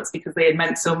bracelets because they had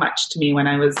meant so much to me when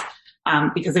I was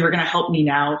because they were going to help me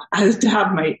now to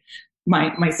have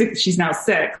my six, she's now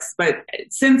 6. But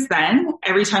since then,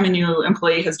 every time a new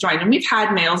employee has joined, and we've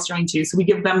had males join too, so we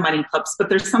give them money clips, but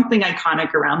there's something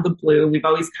iconic around the blue. We've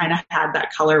always kind of had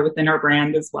that color within our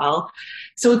brand as well.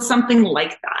 So it's something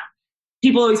like that.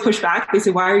 People always push back. They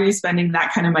say, why are you spending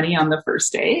that kind of money on the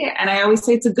first day? And I always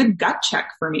say it's a good gut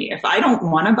check for me. If I don't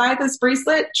want to buy this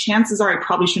bracelet, chances are I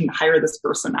probably shouldn't hire this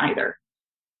person either.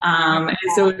 And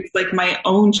so it's like my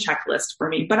own checklist for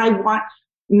me, but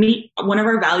one of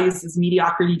our values is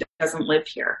mediocrity doesn't live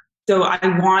here. So I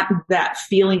want that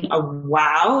feeling of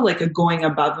wow, like a going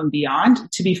above and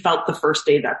beyond to be felt the first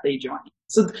day that they join.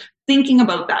 So thinking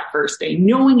about that first day,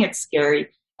 knowing it's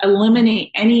scary, eliminate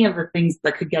any of the things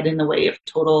that could get in the way of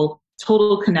total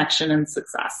connection and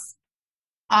success.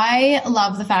 I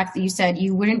love the fact that you said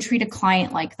you wouldn't treat a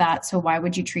client like that. So why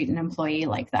would you treat an employee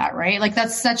like that, right? Like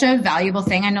that's such a valuable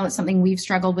thing. I know it's something we've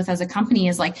struggled with as a company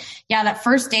is like, yeah, that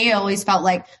first day I always felt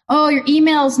like, oh, your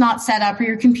email's not set up or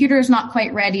your computer is not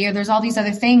quite ready or there's all these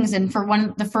other things. And for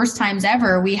the first times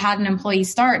ever, we had an employee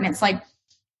start and it's like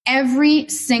every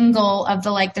single of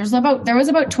the there was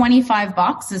about 25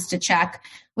 boxes to check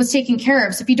was taken care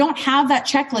of. So if you don't have that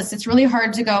checklist, it's really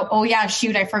hard to go, oh yeah,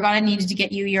 shoot, I forgot I needed to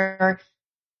get you your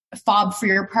fob for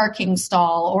your parking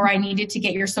stall, or I needed to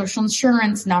get your social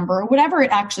insurance number, or whatever it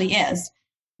actually is.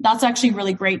 That's actually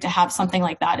really great to have something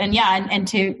like that. And yeah, and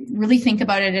to really think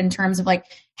about it in terms of like,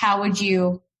 how would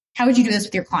you do this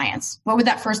with your clients? What would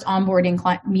that first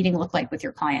onboarding meeting look like with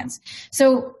your clients?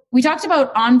 So we talked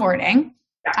about onboarding.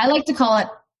 I like to call it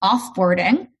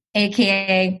offboarding,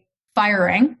 AKA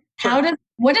firing.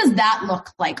 What does that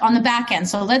look like on the back end?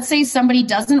 So let's say somebody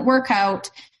doesn't work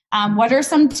out. What are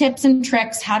some tips and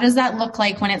tricks? How does that look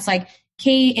like when it's like,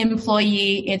 okay,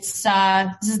 employee, it's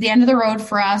this is the end of the road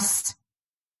for us.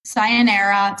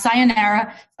 Sayonara.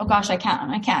 Oh gosh, I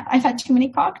can't. I've had too many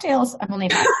cocktails. I've only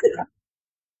had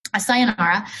a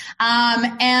sayonara.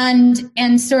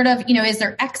 And sort of, is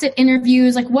there exit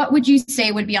interviews? Like what would you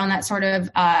say would be on that sort of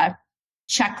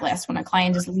checklist when a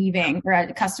client is leaving or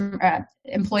a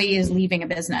employee is leaving a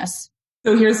business?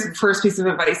 So here's the first piece of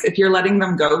advice. If you're letting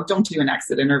them go, don't do an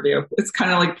exit interview. It's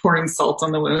kind of like pouring salt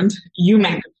on the wound. You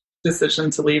make the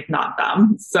decision to leave, not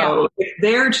them. So if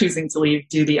they're choosing to leave,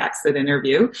 do the exit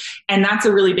interview. And that's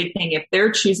a really big thing. If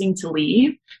they're choosing to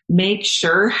leave, make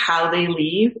sure how they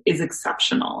leave is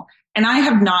exceptional. And I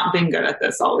have not been good at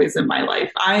this always in my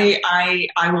life. I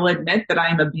will admit that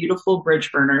I'm a beautiful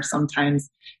bridge burner sometimes.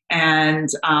 And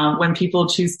when people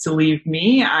choose to leave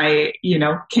me, I,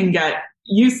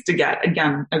 used to get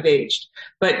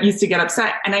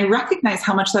upset. And I recognize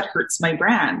how much that hurts my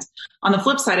brand. On the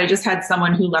flip side, I just had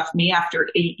someone who left me after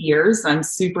 8 years. I'm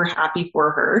super happy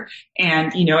for her.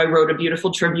 And, I wrote a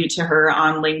beautiful tribute to her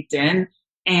on LinkedIn,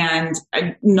 and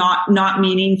not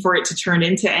meaning for it to turn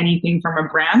into anything from a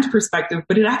brand perspective,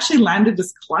 but it actually landed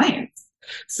as clients.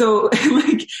 So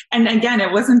and again,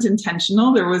 it wasn't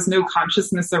intentional. There was no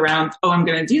consciousness around, oh, I'm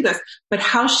going to do this, but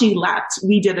how she left,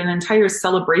 we did an entire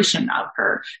celebration of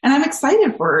her, and I'm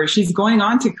excited for her. She's going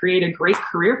on to create a great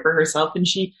career for herself. And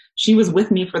she was with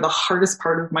me for the hardest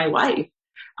part of my life.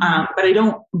 But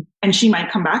and she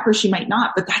might come back or she might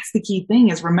not, but that's the key thing,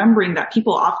 is remembering that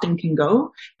people often can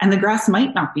go and the grass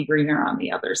might not be greener on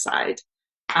the other side.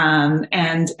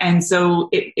 And so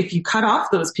if you cut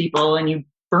off those people and you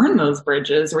burn those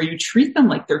bridges, or you treat them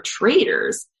like they're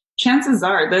traitors, chances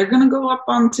are they're going to go up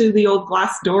onto the old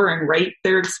Glassdoor and write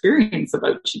their experience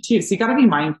about you too. So you got to be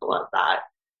mindful of that.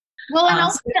 Well, and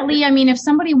ultimately, I mean, if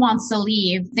somebody wants to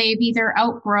leave, they've either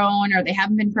outgrown or they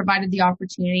haven't been provided the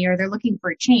opportunity or they're looking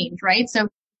for a change, right? So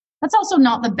that's also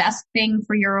not the best thing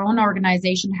for your own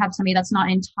organization to have somebody that's not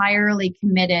entirely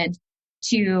committed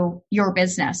to your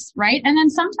business, right? And then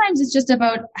sometimes it's just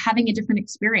about having a different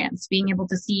experience, being able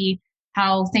to see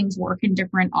how things work in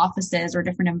different offices or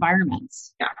different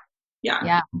environments.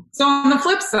 Yeah. So on the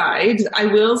flip side, I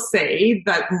will say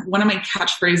that one of my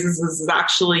catchphrases is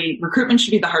actually recruitment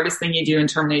should be the hardest thing you do and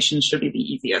termination should be the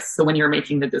easiest. So when you're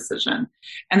making the decision.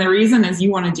 And the reason is you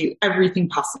want to do everything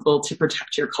possible to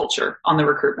protect your culture on the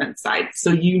recruitment side.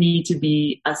 So you need to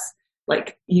be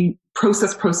you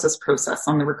process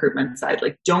on the recruitment side.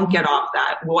 Like, don't get off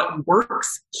that. What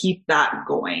works, keep that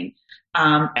going.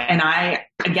 And I,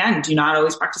 again, do not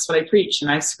always practice what I preach.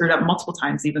 And I've screwed up multiple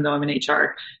times, even though I'm an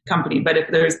HR company. But if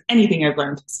there's anything I've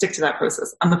learned, stick to that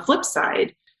process. On the flip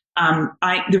side,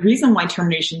 the reason why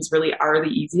terminations really are the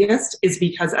easiest is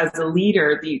because as a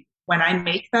leader, when I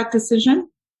make that decision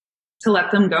to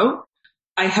let them go,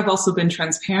 I have also been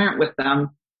transparent with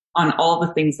them on all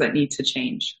the things that need to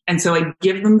change. And so I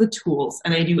give them the tools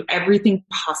and I do everything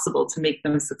possible to make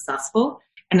them successful.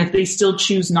 And if they still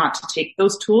choose not to take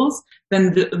those tools,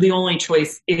 then the only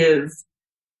choice is,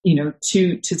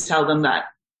 to tell them that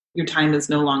your time is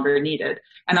no longer needed.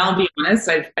 And I'll be honest,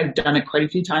 I've done it quite a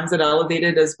few times at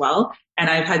Elevated as well. And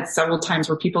I've had several times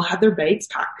where people had their bags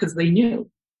packed because they knew.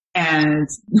 And,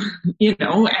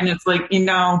 and it's like, and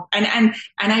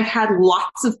I've had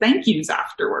lots of thank yous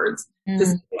afterwards. To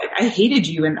say, like, I hated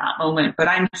you in that moment, but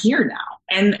I'm here now.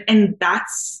 And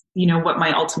that's, what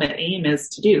my ultimate aim is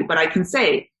to do. But I can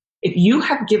say, if you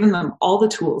have given them all the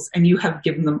tools and you have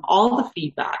given them all the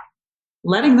feedback,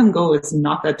 letting them go is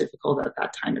not that difficult at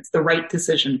that time. It's the right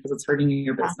decision because it's hurting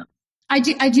your business. I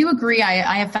do agree.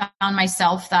 I have found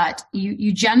myself that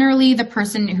you generally, the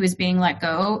person who is being let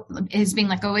go,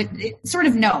 it sort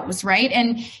of knows, right?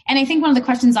 And I think one of the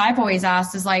questions I've always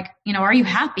asked is like, are you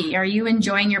happy? Are you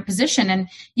enjoying your position? And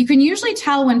you can usually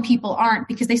tell when people aren't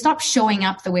because they stop showing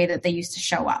up the way that they used to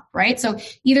show up, right? So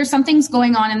either something's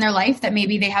going on in their life that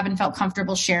maybe they haven't felt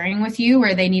comfortable sharing with you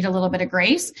or they need a little bit of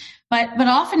grace. But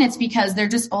often it's because they're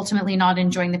just ultimately not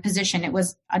enjoying the position. It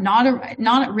was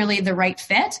not really the right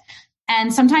fit.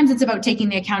 And sometimes it's about taking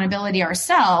the accountability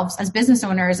ourselves as business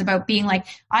owners about being like,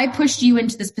 I pushed you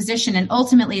into this position. And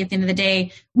ultimately, at the end of the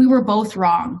day, we were both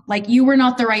wrong. Like, you were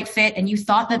not the right fit. And you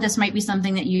thought that this might be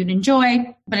something that you'd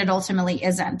enjoy, but it ultimately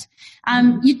isn't.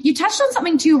 You touched on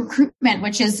something too, recruitment,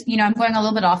 which is, I'm going a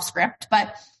little bit off script,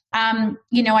 but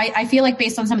I feel like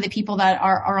based on some of the people that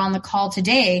are on the call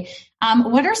today,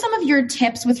 what are some of your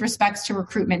tips with respects to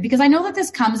recruitment? Because I know that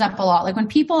this comes up a lot. Like when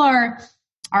people are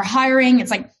hiring,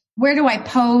 it's like, where do I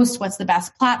post? What's the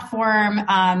best platform?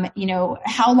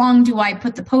 How long do I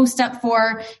put the post up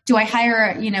for? Do I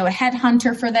hire, a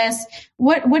headhunter for this?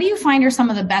 What do you find are some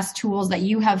of the best tools that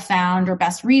you have found or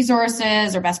best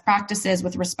resources or best practices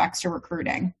with respects to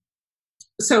recruiting?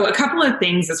 So a couple of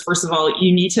things is, first of all,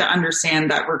 you need to understand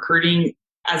that recruiting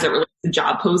as it relates to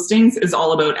job postings is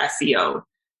all about SEO.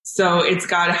 So it's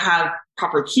got to have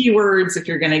proper keywords if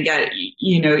you're going to get,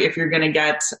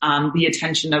 the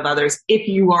attention of others, if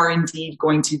you are indeed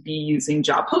going to be using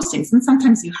job postings. And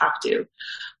sometimes you have to.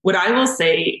 What I will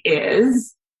say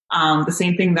is the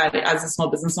same thing that as a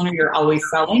small business owner, you're always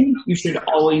selling. You should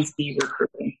always be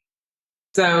recruiting.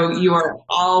 So you are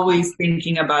always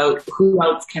thinking about who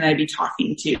else can I be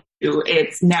talking to?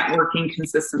 It's networking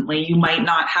consistently. You might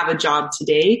not have a job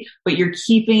today, but you're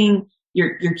keeping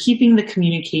the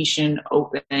communication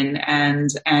open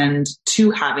and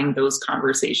to having those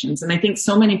conversations. And I think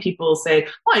so many people say,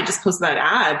 well, I just posted that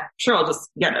ad. Sure, I'll just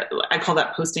get it. I call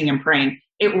that posting and praying.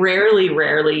 It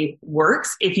rarely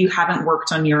works if you haven't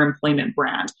worked on your employment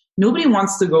brand. Nobody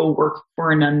wants to go work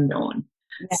for an unknown.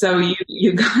 Yeah. So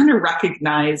you gotta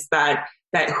recognize that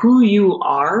who you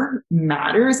are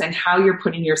matters and how you're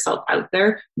putting yourself out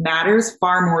there matters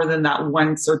far more than that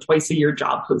once or twice a year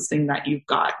job posting that you've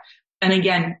got. And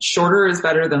again, shorter is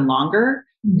better than longer,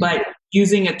 but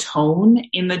using a tone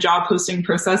in the job posting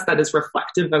process that is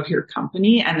reflective of your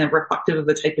company and then reflective of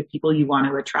the type of people you want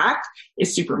to attract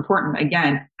is super important.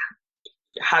 Again,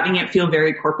 having it feel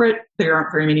very corporate, there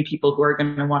aren't very many people who are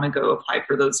going to want to go apply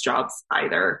for those jobs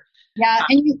either. Yeah.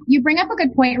 And you bring up a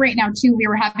good point right now too. We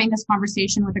were having this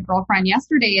conversation with a girlfriend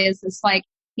yesterday. It's like,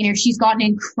 she's got an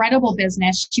incredible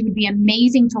business. She would be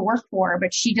amazing to work for,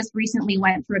 but she just recently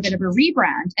went through a bit of a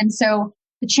rebrand. And so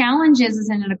the challenge is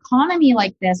in an economy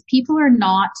like this, people are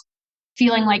not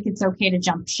feeling like it's okay to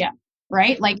jump ship,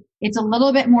 right? Like it's a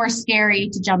little bit more scary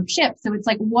to jump ship. So it's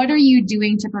like, what are you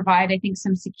doing to provide, I think,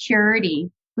 some security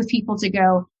with people to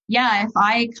go, yeah, if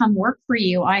I come work for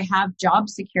you, I have job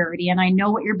security and I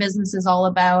know what your business is all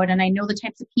about. And I know the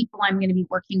types of people I'm going to be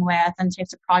working with and the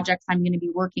types of projects I'm going to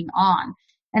be working on.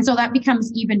 And so that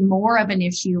becomes even more of an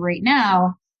issue right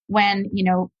now when, you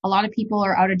know, a lot of people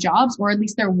are out of jobs, or at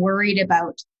least they're worried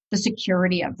about the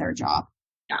security of their job.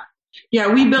 Yeah,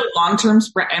 we build long-term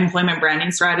employment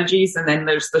branding strategies, and then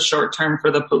there's the short-term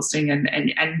for the posting and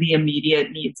the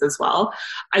immediate needs as well.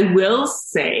 I will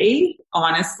say,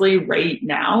 honestly, right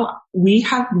now, we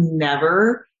have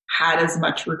never had as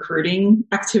much recruiting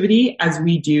activity as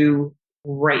we do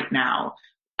right now.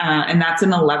 And that's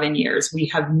in 11 years. We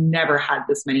have never had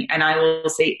this many. And I will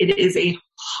say it is a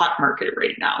hot market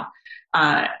right now.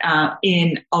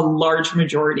 In a large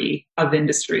majority of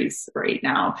industries right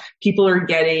now. People are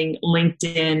getting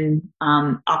LinkedIn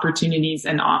opportunities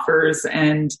and offers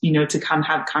and, you know, to come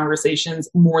have conversations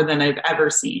more than I've ever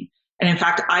seen. And in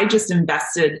fact, I just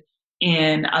invested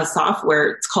in a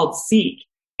software. It's called Seek.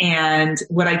 And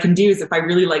what I can do is if I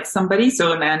really like somebody,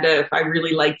 so Amanda, if I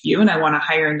really like you and I want to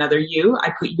hire another you,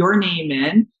 I put your name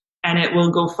in, and it will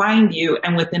go find you.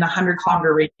 And within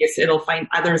 100-kilometer radius, it'll find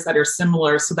others that are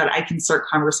similar so that I can start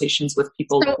conversations with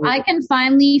people. So I can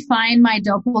finally find my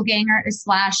doppelganger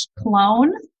 /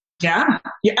 clone. Yeah.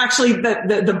 Actually,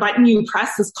 the button you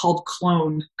press is called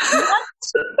clone.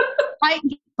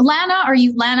 Lana, are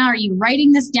you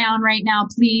writing this down right now?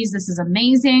 Please. This is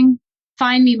amazing.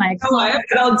 Find me my clone.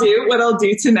 What I'll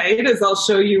do tonight is I'll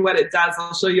show you what it does.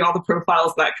 I'll show you all the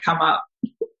profiles that come up.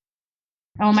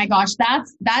 Oh my gosh,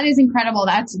 that is incredible.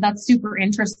 That's super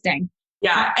interesting.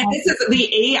 Yeah. And this is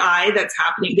the AI that's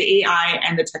happening. The AI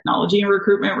and the technology in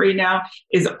recruitment right now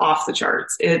is off the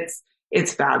charts.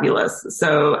 It's fabulous.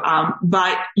 So,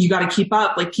 but you got to keep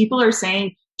up. Like people are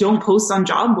saying, don't post on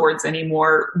job boards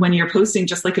anymore. When you're posting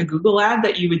just like a Google ad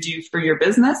that you would do for your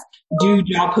business, do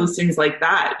job postings like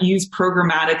that. Use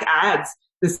programmatic ads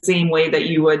the same way that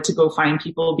you would to go find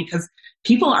people, because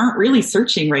people aren't really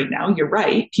searching right now. You're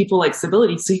right. People like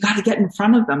civility. So you got to get in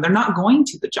front of them. They're not going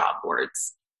to the job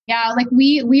boards. Yeah. Like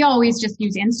we always just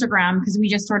use Instagram because we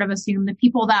just sort of assume the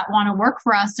people that want to work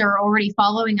for us are already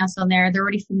following us on there. They're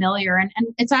already familiar. And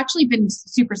it's actually been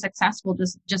super successful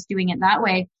just doing it that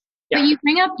way. Yeah. But you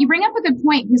bring up a good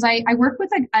point, because I work with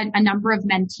a number of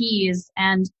mentees,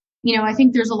 and, you know, I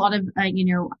think there's a lot of,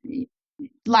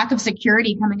 lack of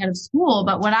security coming out of school.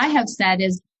 But what I have said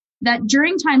is that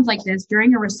during times like this,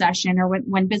 during a recession, or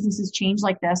when businesses change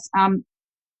like this,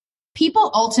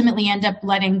 people ultimately end up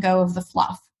letting go of the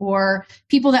fluff, or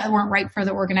people that weren't right for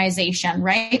the organization,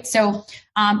 right? So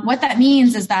what that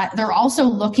means is that they're also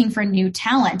looking for new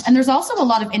talent. And there's also a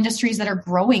lot of industries that are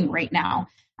growing right now.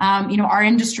 Our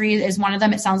industry is one of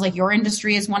them. It sounds like your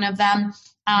industry is one of them.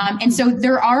 And so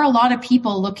there are a lot of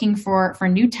people looking for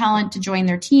new talent to join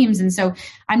their teams. And so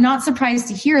I'm not surprised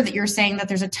to hear that you're saying that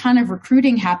there's a ton of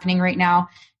recruiting happening right now,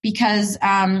 because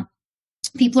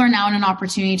people are now in an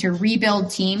opportunity to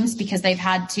rebuild teams because they've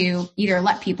had to either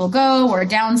let people go or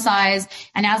downsize.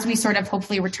 And as we sort of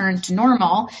hopefully return to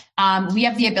normal, we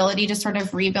have the ability to sort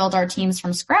of rebuild our teams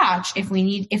from scratch if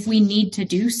we need to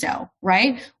do so,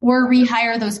 right? Or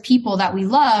rehire those people that we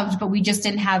loved, but we just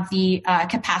didn't have the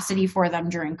capacity for them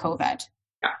during COVID.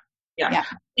 Yeah.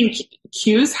 I think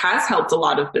CEWS has helped a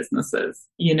lot of businesses,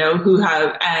 who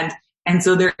have, and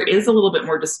so there is a little bit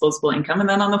more disposable income. And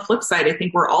then on the flip side, I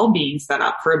think we're all being set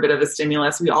up for a bit of a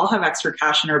stimulus. We all have extra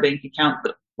cash in our bank account.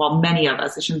 Well, many of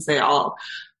us, I shouldn't say all,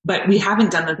 but we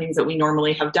haven't done the things that we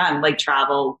normally have done, like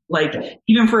travel, like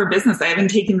even for a business, I haven't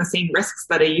taken the same risks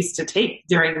that I used to take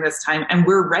during this time. And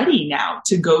we're ready now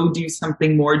to go do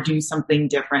something more, do something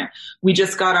different. We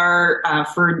just got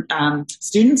for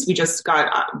students,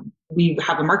 we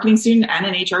have a marketing student and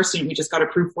an HR student we just got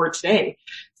approved for today.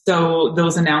 So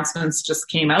those announcements just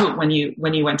came out when you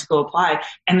went to go apply,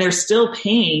 and they're still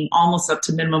paying almost up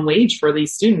to minimum wage for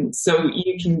these students. So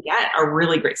you can get a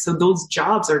really great, so those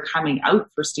jobs are coming out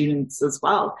for students as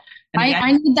well.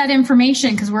 I need that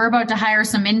information because we're about to hire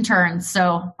some interns.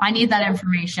 So I need that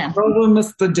information. I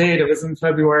missed the date. It was in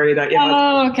February that.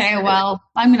 Oh, okay. Well,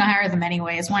 I'm going to hire them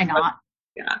anyways. Why not?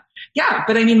 Yeah.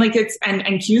 But I mean, like and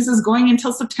CEWS is going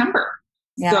until September.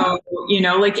 Yeah. So,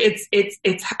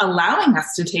 it's allowing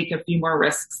us to take a few more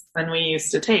risks than we used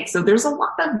to take. So there's a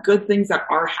lot of good things that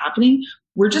are happening.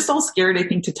 We're just all scared, I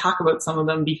think, to talk about some of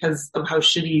them because of how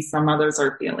shitty some others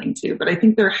are feeling too. But I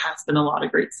think there has been a lot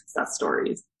of great success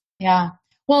stories. Yeah.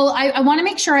 Well, I want to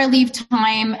make sure I leave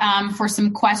time for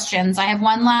some questions. I have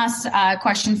one last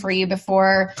question for you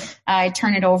before I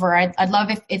turn it over. I'd love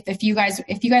if you guys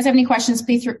have any questions,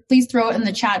 please throw it in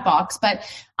the chat box. But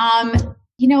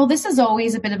this is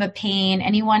always a bit of a pain.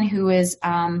 Anyone who is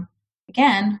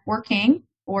again working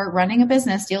or running a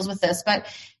business deals with this. But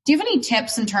do you have any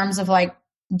tips in terms of like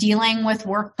dealing with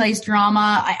workplace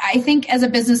drama? I think as a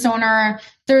business owner,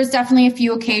 there's definitely a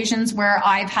few occasions where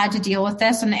I've had to deal with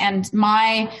this, and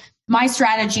my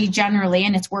strategy generally,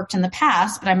 and it's worked in the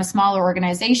past, but I'm a smaller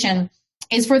organization,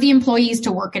 is for the employees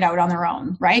to work it out on their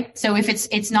own, right? So if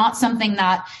it's not something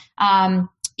that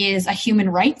is a human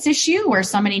rights issue where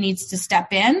somebody needs to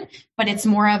step in, but it's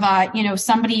more of a,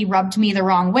 somebody rubbed me the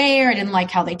wrong way or I didn't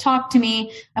like how they talked to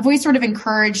me. I've always sort of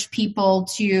encouraged people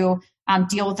to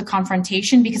deal with the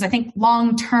confrontation, because I think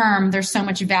long term, there's so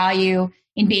much value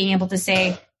in being able to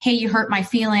say, hey, you hurt my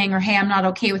feeling, or hey, I'm not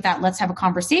okay with that. Let's have a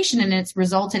conversation. And it's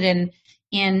resulted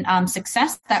in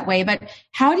success that way. But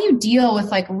how do you deal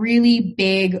with like really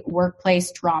big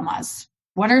workplace dramas?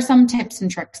 What are some tips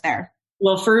and tricks there?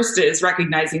 Well, first is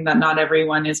recognizing that not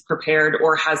everyone is prepared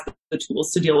or has the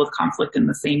tools to deal with conflict in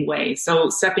the same way. So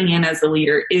stepping in as a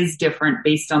leader is different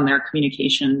based on their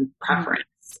communication preference.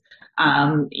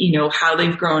 How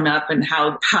they've grown up and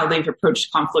how they've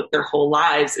approached conflict their whole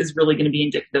lives is really going to be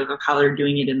indicative of how they're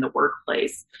doing it in the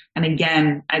workplace. And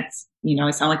again, it's,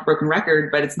 I sound like a broken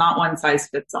record, but it's not one size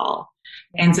fits all.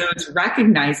 And so it's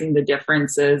recognizing the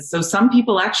differences. So some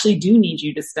people actually do need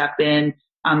you to step in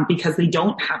because they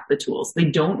don't have the tools. They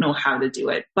don't know how to do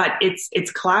it, but it's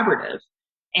collaborative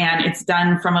and it's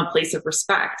done from a place of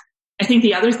respect. I think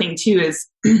the other thing too is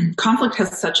conflict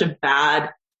has such a bad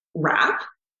rap.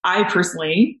 I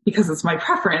personally, because it's my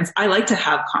preference, I like to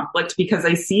have conflict because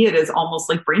I see it as almost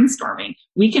like brainstorming.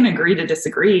 We can agree to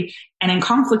disagree. And in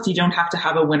conflict, you don't have to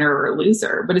have a winner or a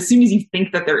loser. But as soon as you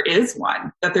think that there is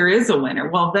one, that there is a winner,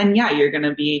 well, then yeah, you're going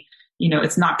to be,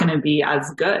 it's not going to be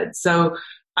as good. So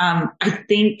I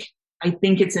think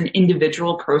it's an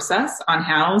individual process on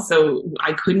how. So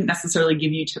I couldn't necessarily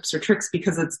give you tips or tricks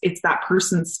because it's that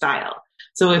person's style.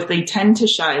 So if they tend to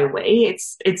shy away,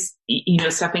 it's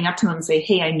stepping up to them and say,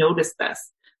 hey, I noticed this,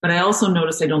 but I also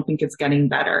noticed I don't think it's getting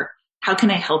better. How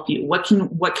can I help you? What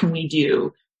can we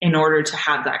do in order to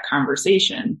have that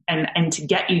conversation and to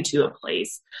get you to a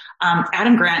place?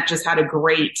 Adam Grant just had a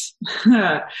great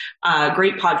podcast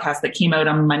that came out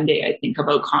on Monday, I think,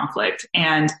 about conflict.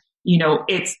 And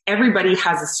it's everybody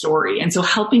has a story. And so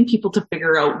helping people to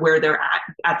figure out where they're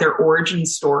at their origin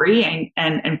story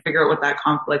and figure out what that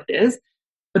conflict is.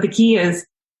 But the key is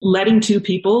letting two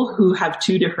people who have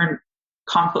two different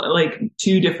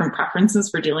preferences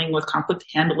for dealing with conflict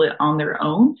handle it on their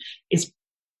own is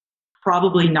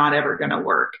probably not ever going to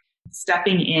work.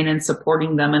 Stepping in and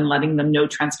supporting them and letting them know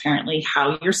transparently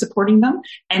how you're supporting them.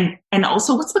 And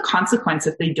also what's the consequence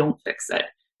if they don't fix it?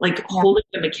 Holding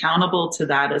them accountable to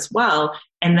that as well.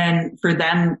 And then for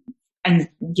them and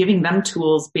giving them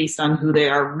tools based on who they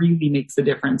are really makes a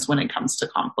difference when it comes to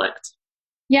conflict.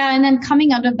 Yeah. And then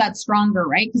coming out of that stronger,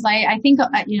 right? Because I think,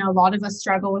 a lot of us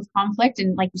struggle with conflict.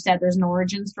 And like you said, there's an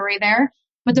origin story there.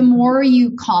 But the more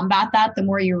you combat that, the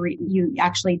more you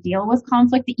actually deal with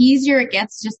conflict, the easier it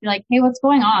gets to just be like, hey, what's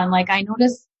going on? Like, I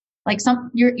noticed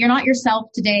you're not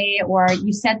yourself today, or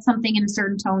you said something in a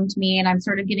certain tone to me. And I'm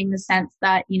sort of getting the sense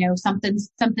that,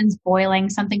 something's boiling,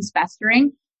 something's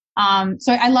festering.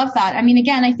 So I love that. I mean,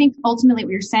 again, I think ultimately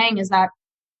what you're saying is that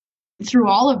through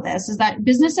all of this is that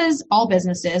all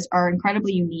businesses are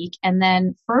incredibly unique. And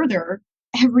then further,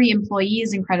 every employee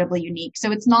is incredibly unique.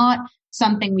 So it's not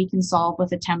something we can solve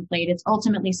with a template. It's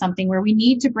ultimately something where we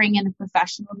need to bring in a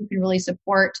professional who can really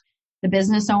support the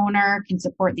business owner, can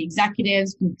support the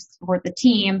executives, can support the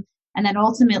team. And then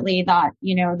ultimately that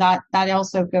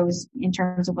also goes in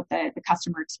terms of what the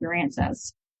customer experience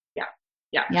is.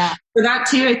 Yeah. For that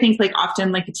too, I think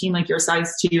often a team like your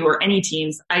size too, or any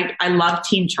teams, I love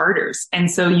team charters.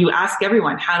 And so you ask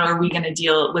everyone, how are we going to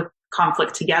deal with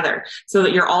conflict together, so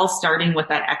that you're all starting with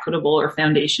that equitable or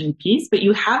foundation piece, but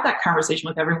you have that conversation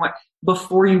with everyone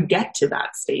before you get to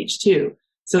that stage too.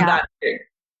 So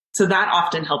that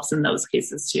often helps in those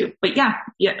cases too. But yeah,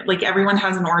 everyone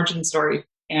has an origin story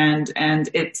and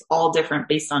it's all different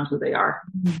based on who they are.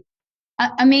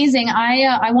 Amazing.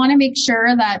 I want to make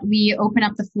sure that we open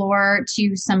up the floor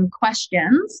to some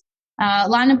questions.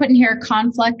 Lana put in here,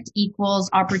 conflict equals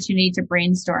opportunity to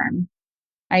brainstorm.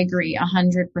 I agree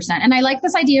 100%. And I like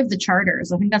this idea of the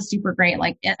charters. I think that's super great.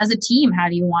 As a team, how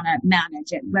do you want to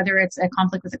manage it? Whether it's a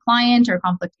conflict with a client or a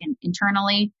conflict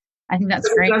internally. I think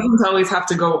that's great. It doesn't always have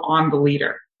to go on the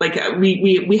leader. Like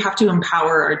we have to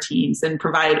empower our teams and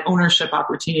provide ownership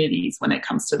opportunities when it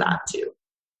comes to that too.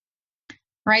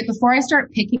 Right. Before I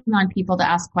start picking on people to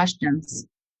ask questions,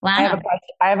 Lana.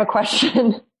 I have a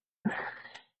question.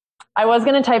 I was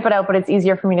going to type it out, but it's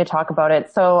easier for me to talk about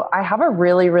it. So I have a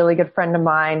really, really good friend of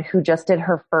mine who just did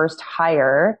her first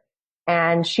hire,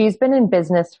 and she's been in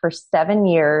business for 7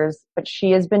 years, but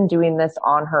she has been doing this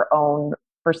on her own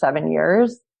for 7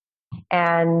 years.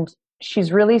 And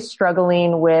she's really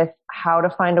struggling with how to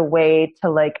find a way to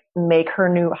like make her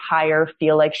new hire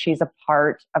feel like she's a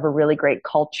part of a really great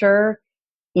culture,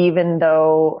 even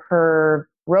though her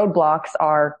roadblocks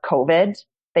are COVID.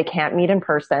 They can't meet in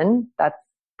person. That's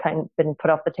kind of been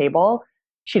put off the table.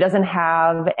 She doesn't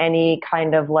have any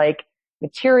kind of like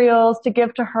materials to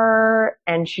give to her.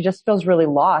 And she just feels really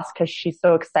lost because she's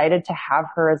so excited to have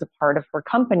her as a part of her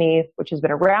company, which has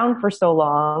been around for so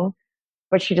long,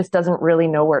 but she just doesn't really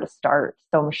know where to start.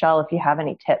 So Michelle, if you have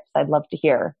any tips, I'd love to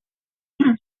hear.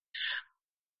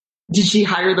 Did she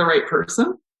hire the right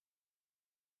person?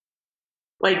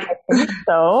 Like,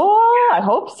 I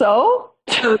hope so.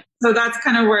 So that's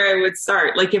kind of where I would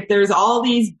start. Like, if there's all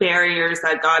these barriers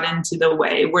that got into the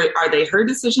way, are they her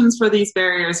decisions for these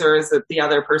barriers, or is it the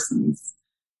other person's?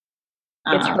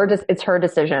 It's her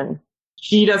decision.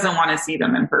 She doesn't want to see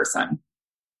them in person.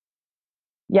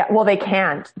 Yeah, well, they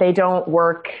can't. They don't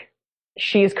work.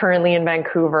 She's currently in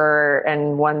Vancouver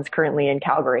and one's currently in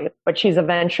Calgary, but she's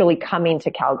eventually coming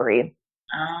to Calgary.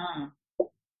 Oh.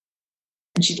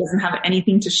 And she doesn't have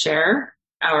anything to share,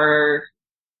 or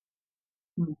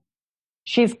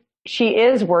she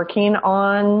is working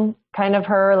on kind of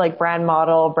her like brand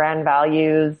model, brand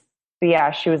values. But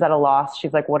yeah, she was at a loss.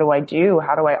 She's like, what do I do?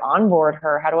 How do I onboard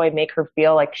her? How do I make her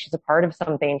feel like she's a part of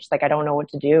something? She's like, I don't know what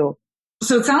to do.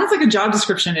 So it sounds like a job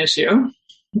description issue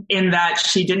in that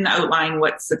she didn't outline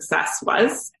what success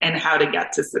was and how to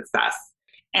get to success.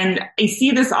 And I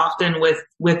see this often with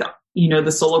the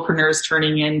solopreneurs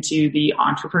turning into the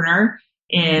entrepreneur,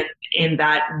 in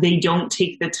that they don't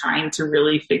take the time to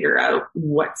really figure out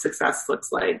what success looks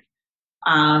like.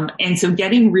 And so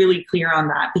getting really clear on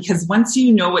that, because once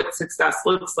you know what success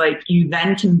looks like, you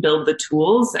then can build the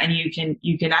tools and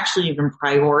you can actually even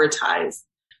prioritize,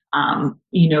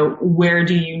 where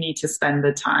do you need to spend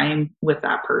the time with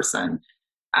that person?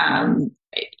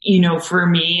 For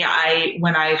me,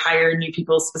 when I hire new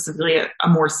people, specifically at a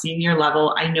more senior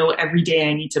level, I know every day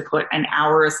I need to put an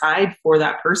hour aside for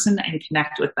that person and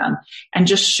connect with them and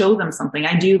just show them something.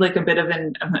 I do like a bit of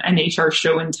an HR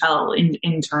show and tell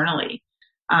internally.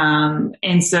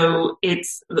 And so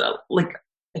it's like,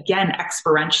 again,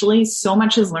 experientially, so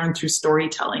much is learned through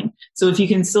storytelling. So if you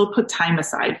can still put time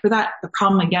aside for that, the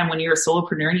problem, again, when you're a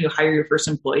solopreneur and you hire your first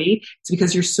employee, it's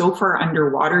because you're so far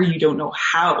underwater, you don't know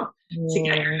how to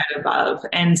get your head above.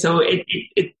 And so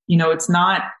it's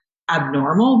not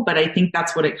abnormal, but I think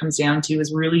that's what it comes down to,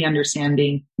 is really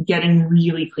understanding, getting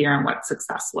really clear on what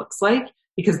success looks like,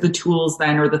 because the tools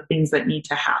then, or the things that need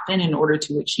to happen in order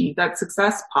to achieve that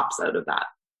success, pops out of that.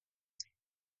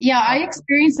 Yeah, I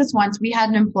experienced this once. We had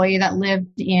an employee that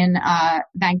lived in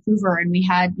Vancouver, and we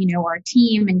had, our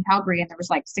team in Calgary, and there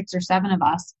was like 6 or 7 of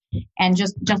us, and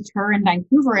just her in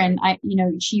Vancouver. And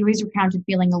she always recounted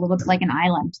feeling a little bit like an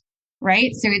island,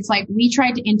 right? So it's like we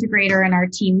tried to integrate her in our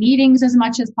team meetings as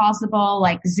much as possible,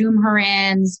 like Zoom her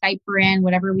in, Skype her in,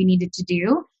 whatever we needed to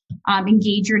do,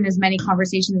 engage her in as many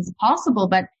conversations as possible.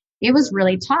 But it was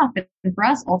really tough. And for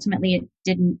us, ultimately, it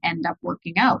didn't end up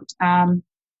working out.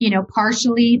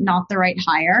 Partially not the right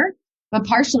hire, but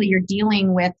partially you're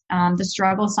dealing with the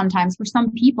struggle sometimes. For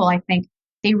some people, I think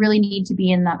they really need to be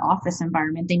in that office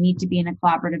environment. They need to be in a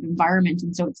collaborative environment.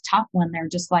 And so it's tough when they're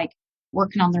just like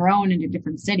working on their own in a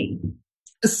different city.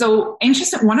 So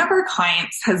interesting. One of our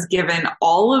clients has given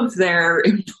all of their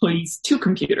employees 2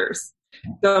 computers.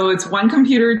 So it's one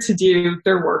computer to do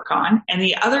their work on, and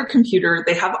the other computer,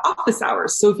 they have office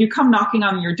hours. So if you come knocking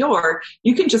on your door,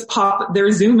 you can just their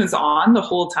Zoom is on the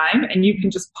whole time, and you can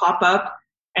just pop up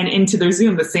and into their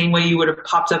Zoom the same way you would have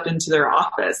popped up into their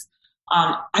office.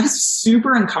 I was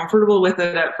super uncomfortable with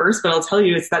it at first, but I'll tell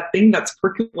you, it's that thing that's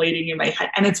percolating in my head,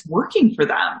 and it's working for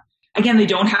them. Again, they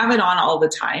don't have it on all the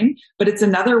time, but it's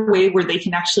another way where they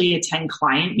can actually attend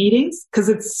client meetings, because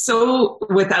it's so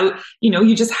without,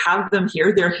 you just have them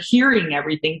here. They're hearing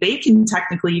everything. They can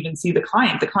technically even see the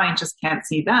client. The client just can't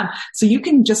see them. So you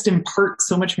can just impart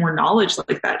so much more knowledge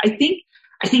like that. I think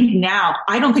now,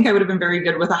 I don't think I would have been very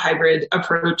good with a hybrid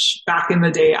approach back in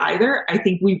the day either. I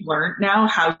think we've learned now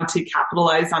how to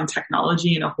capitalize on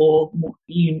technology in a whole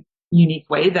unique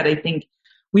way that I think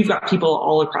we've got people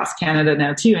all across Canada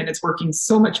now too, and it's working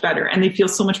so much better, and they feel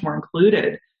so much more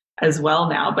included as well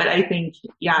now. But I think,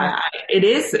 it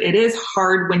is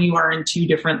hard when you are in two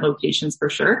different locations for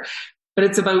sure. But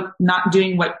it's about not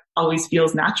doing what always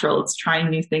feels natural. It's trying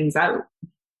new things out.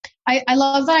 I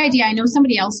love that idea. I know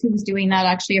somebody else who was doing that,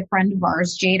 actually a friend of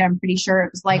ours, Jade, I'm pretty sure.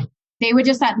 It was like, they would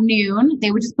just at noon,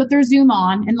 they would just put their Zoom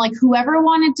on, and like whoever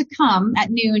wanted to come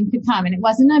at noon could come. And it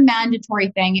wasn't a mandatory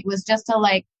thing. It was just a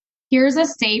like, here's a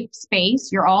safe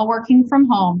space. You're all working from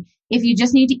home. If you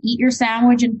just need to eat your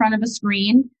sandwich in front of a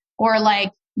screen, or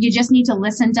like you just need to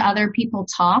listen to other people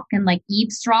talk and like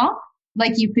eavesdrop,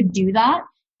 like you could do that.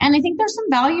 And I think there's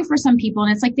some value for some people.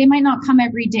 And it's like, they might not come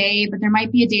every day, but there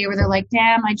might be a day where they're like,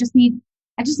 damn, I just need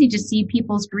to see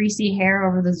people's greasy hair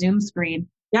over the Zoom screen.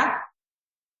 Yeah.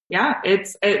 Yeah.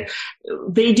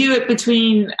 They do it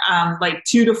between, like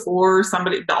 2 to 4,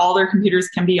 all their computers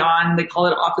can be on. They call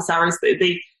it office hours.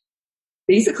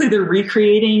 Basically they're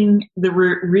recreating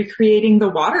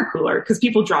the water cooler, because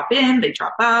people drop in, they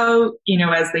drop out,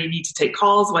 as they need to take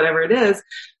calls, whatever it is.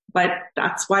 But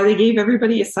that's why they gave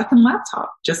everybody a second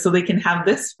laptop, just so they can have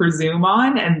this for Zoom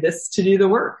on and this to do the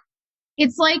work.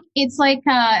 It's like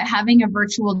having a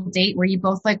virtual date where you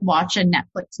both like watch a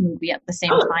Netflix movie at the same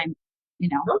time,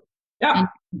 Yeah. In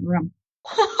the room.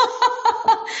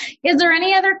 Is there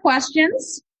any other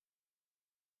questions?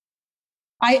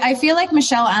 I feel like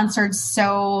Michelle answered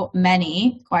so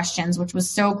many questions, which was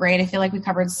so great. I feel like we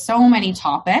covered so many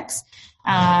topics.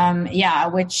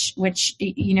 Which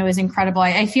is incredible.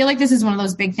 I feel like this is one of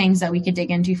those big things that we could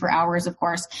dig into for hours, of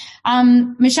course.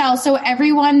 Michelle, so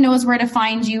everyone knows where to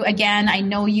find you. Again, I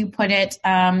know you put it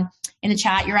in the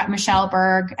chat. You're at Michelle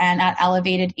Berg and at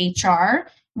Elevated HR.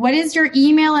 What is your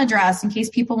email address in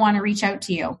case people want to reach out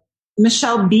to you?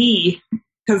 Michelle B,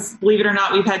 because believe it or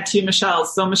not, we've had 2 Michelles.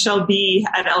 So Michelle B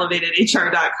at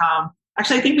elevatedhr.com.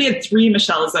 Actually, I think we had 3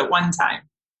 Michelles at one time.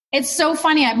 It's so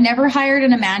funny. I've never hired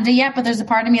an Amanda yet, but there's a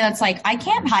part of me that's like, I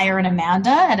can't hire an Amanda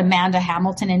at Amanda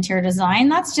Hamilton Interior Design.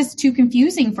 That's just too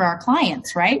confusing for our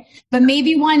clients, right? But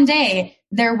maybe one day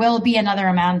there will be another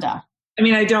Amanda. I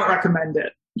mean, I don't recommend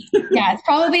it. Yeah, it's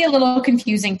probably a little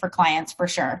confusing for clients for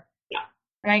sure. Yeah.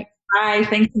 Right? Bye.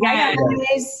 Thanks again. Bye,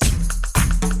 guys.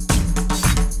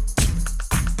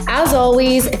 As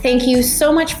always, thank you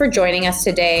so much for joining us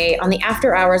today on the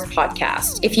After Hours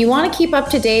podcast. If you want to keep up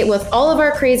to date with all of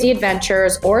our crazy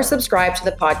adventures or subscribe to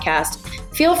the podcast,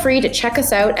 feel free to check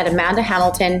us out at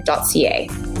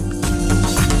amandahamilton.ca.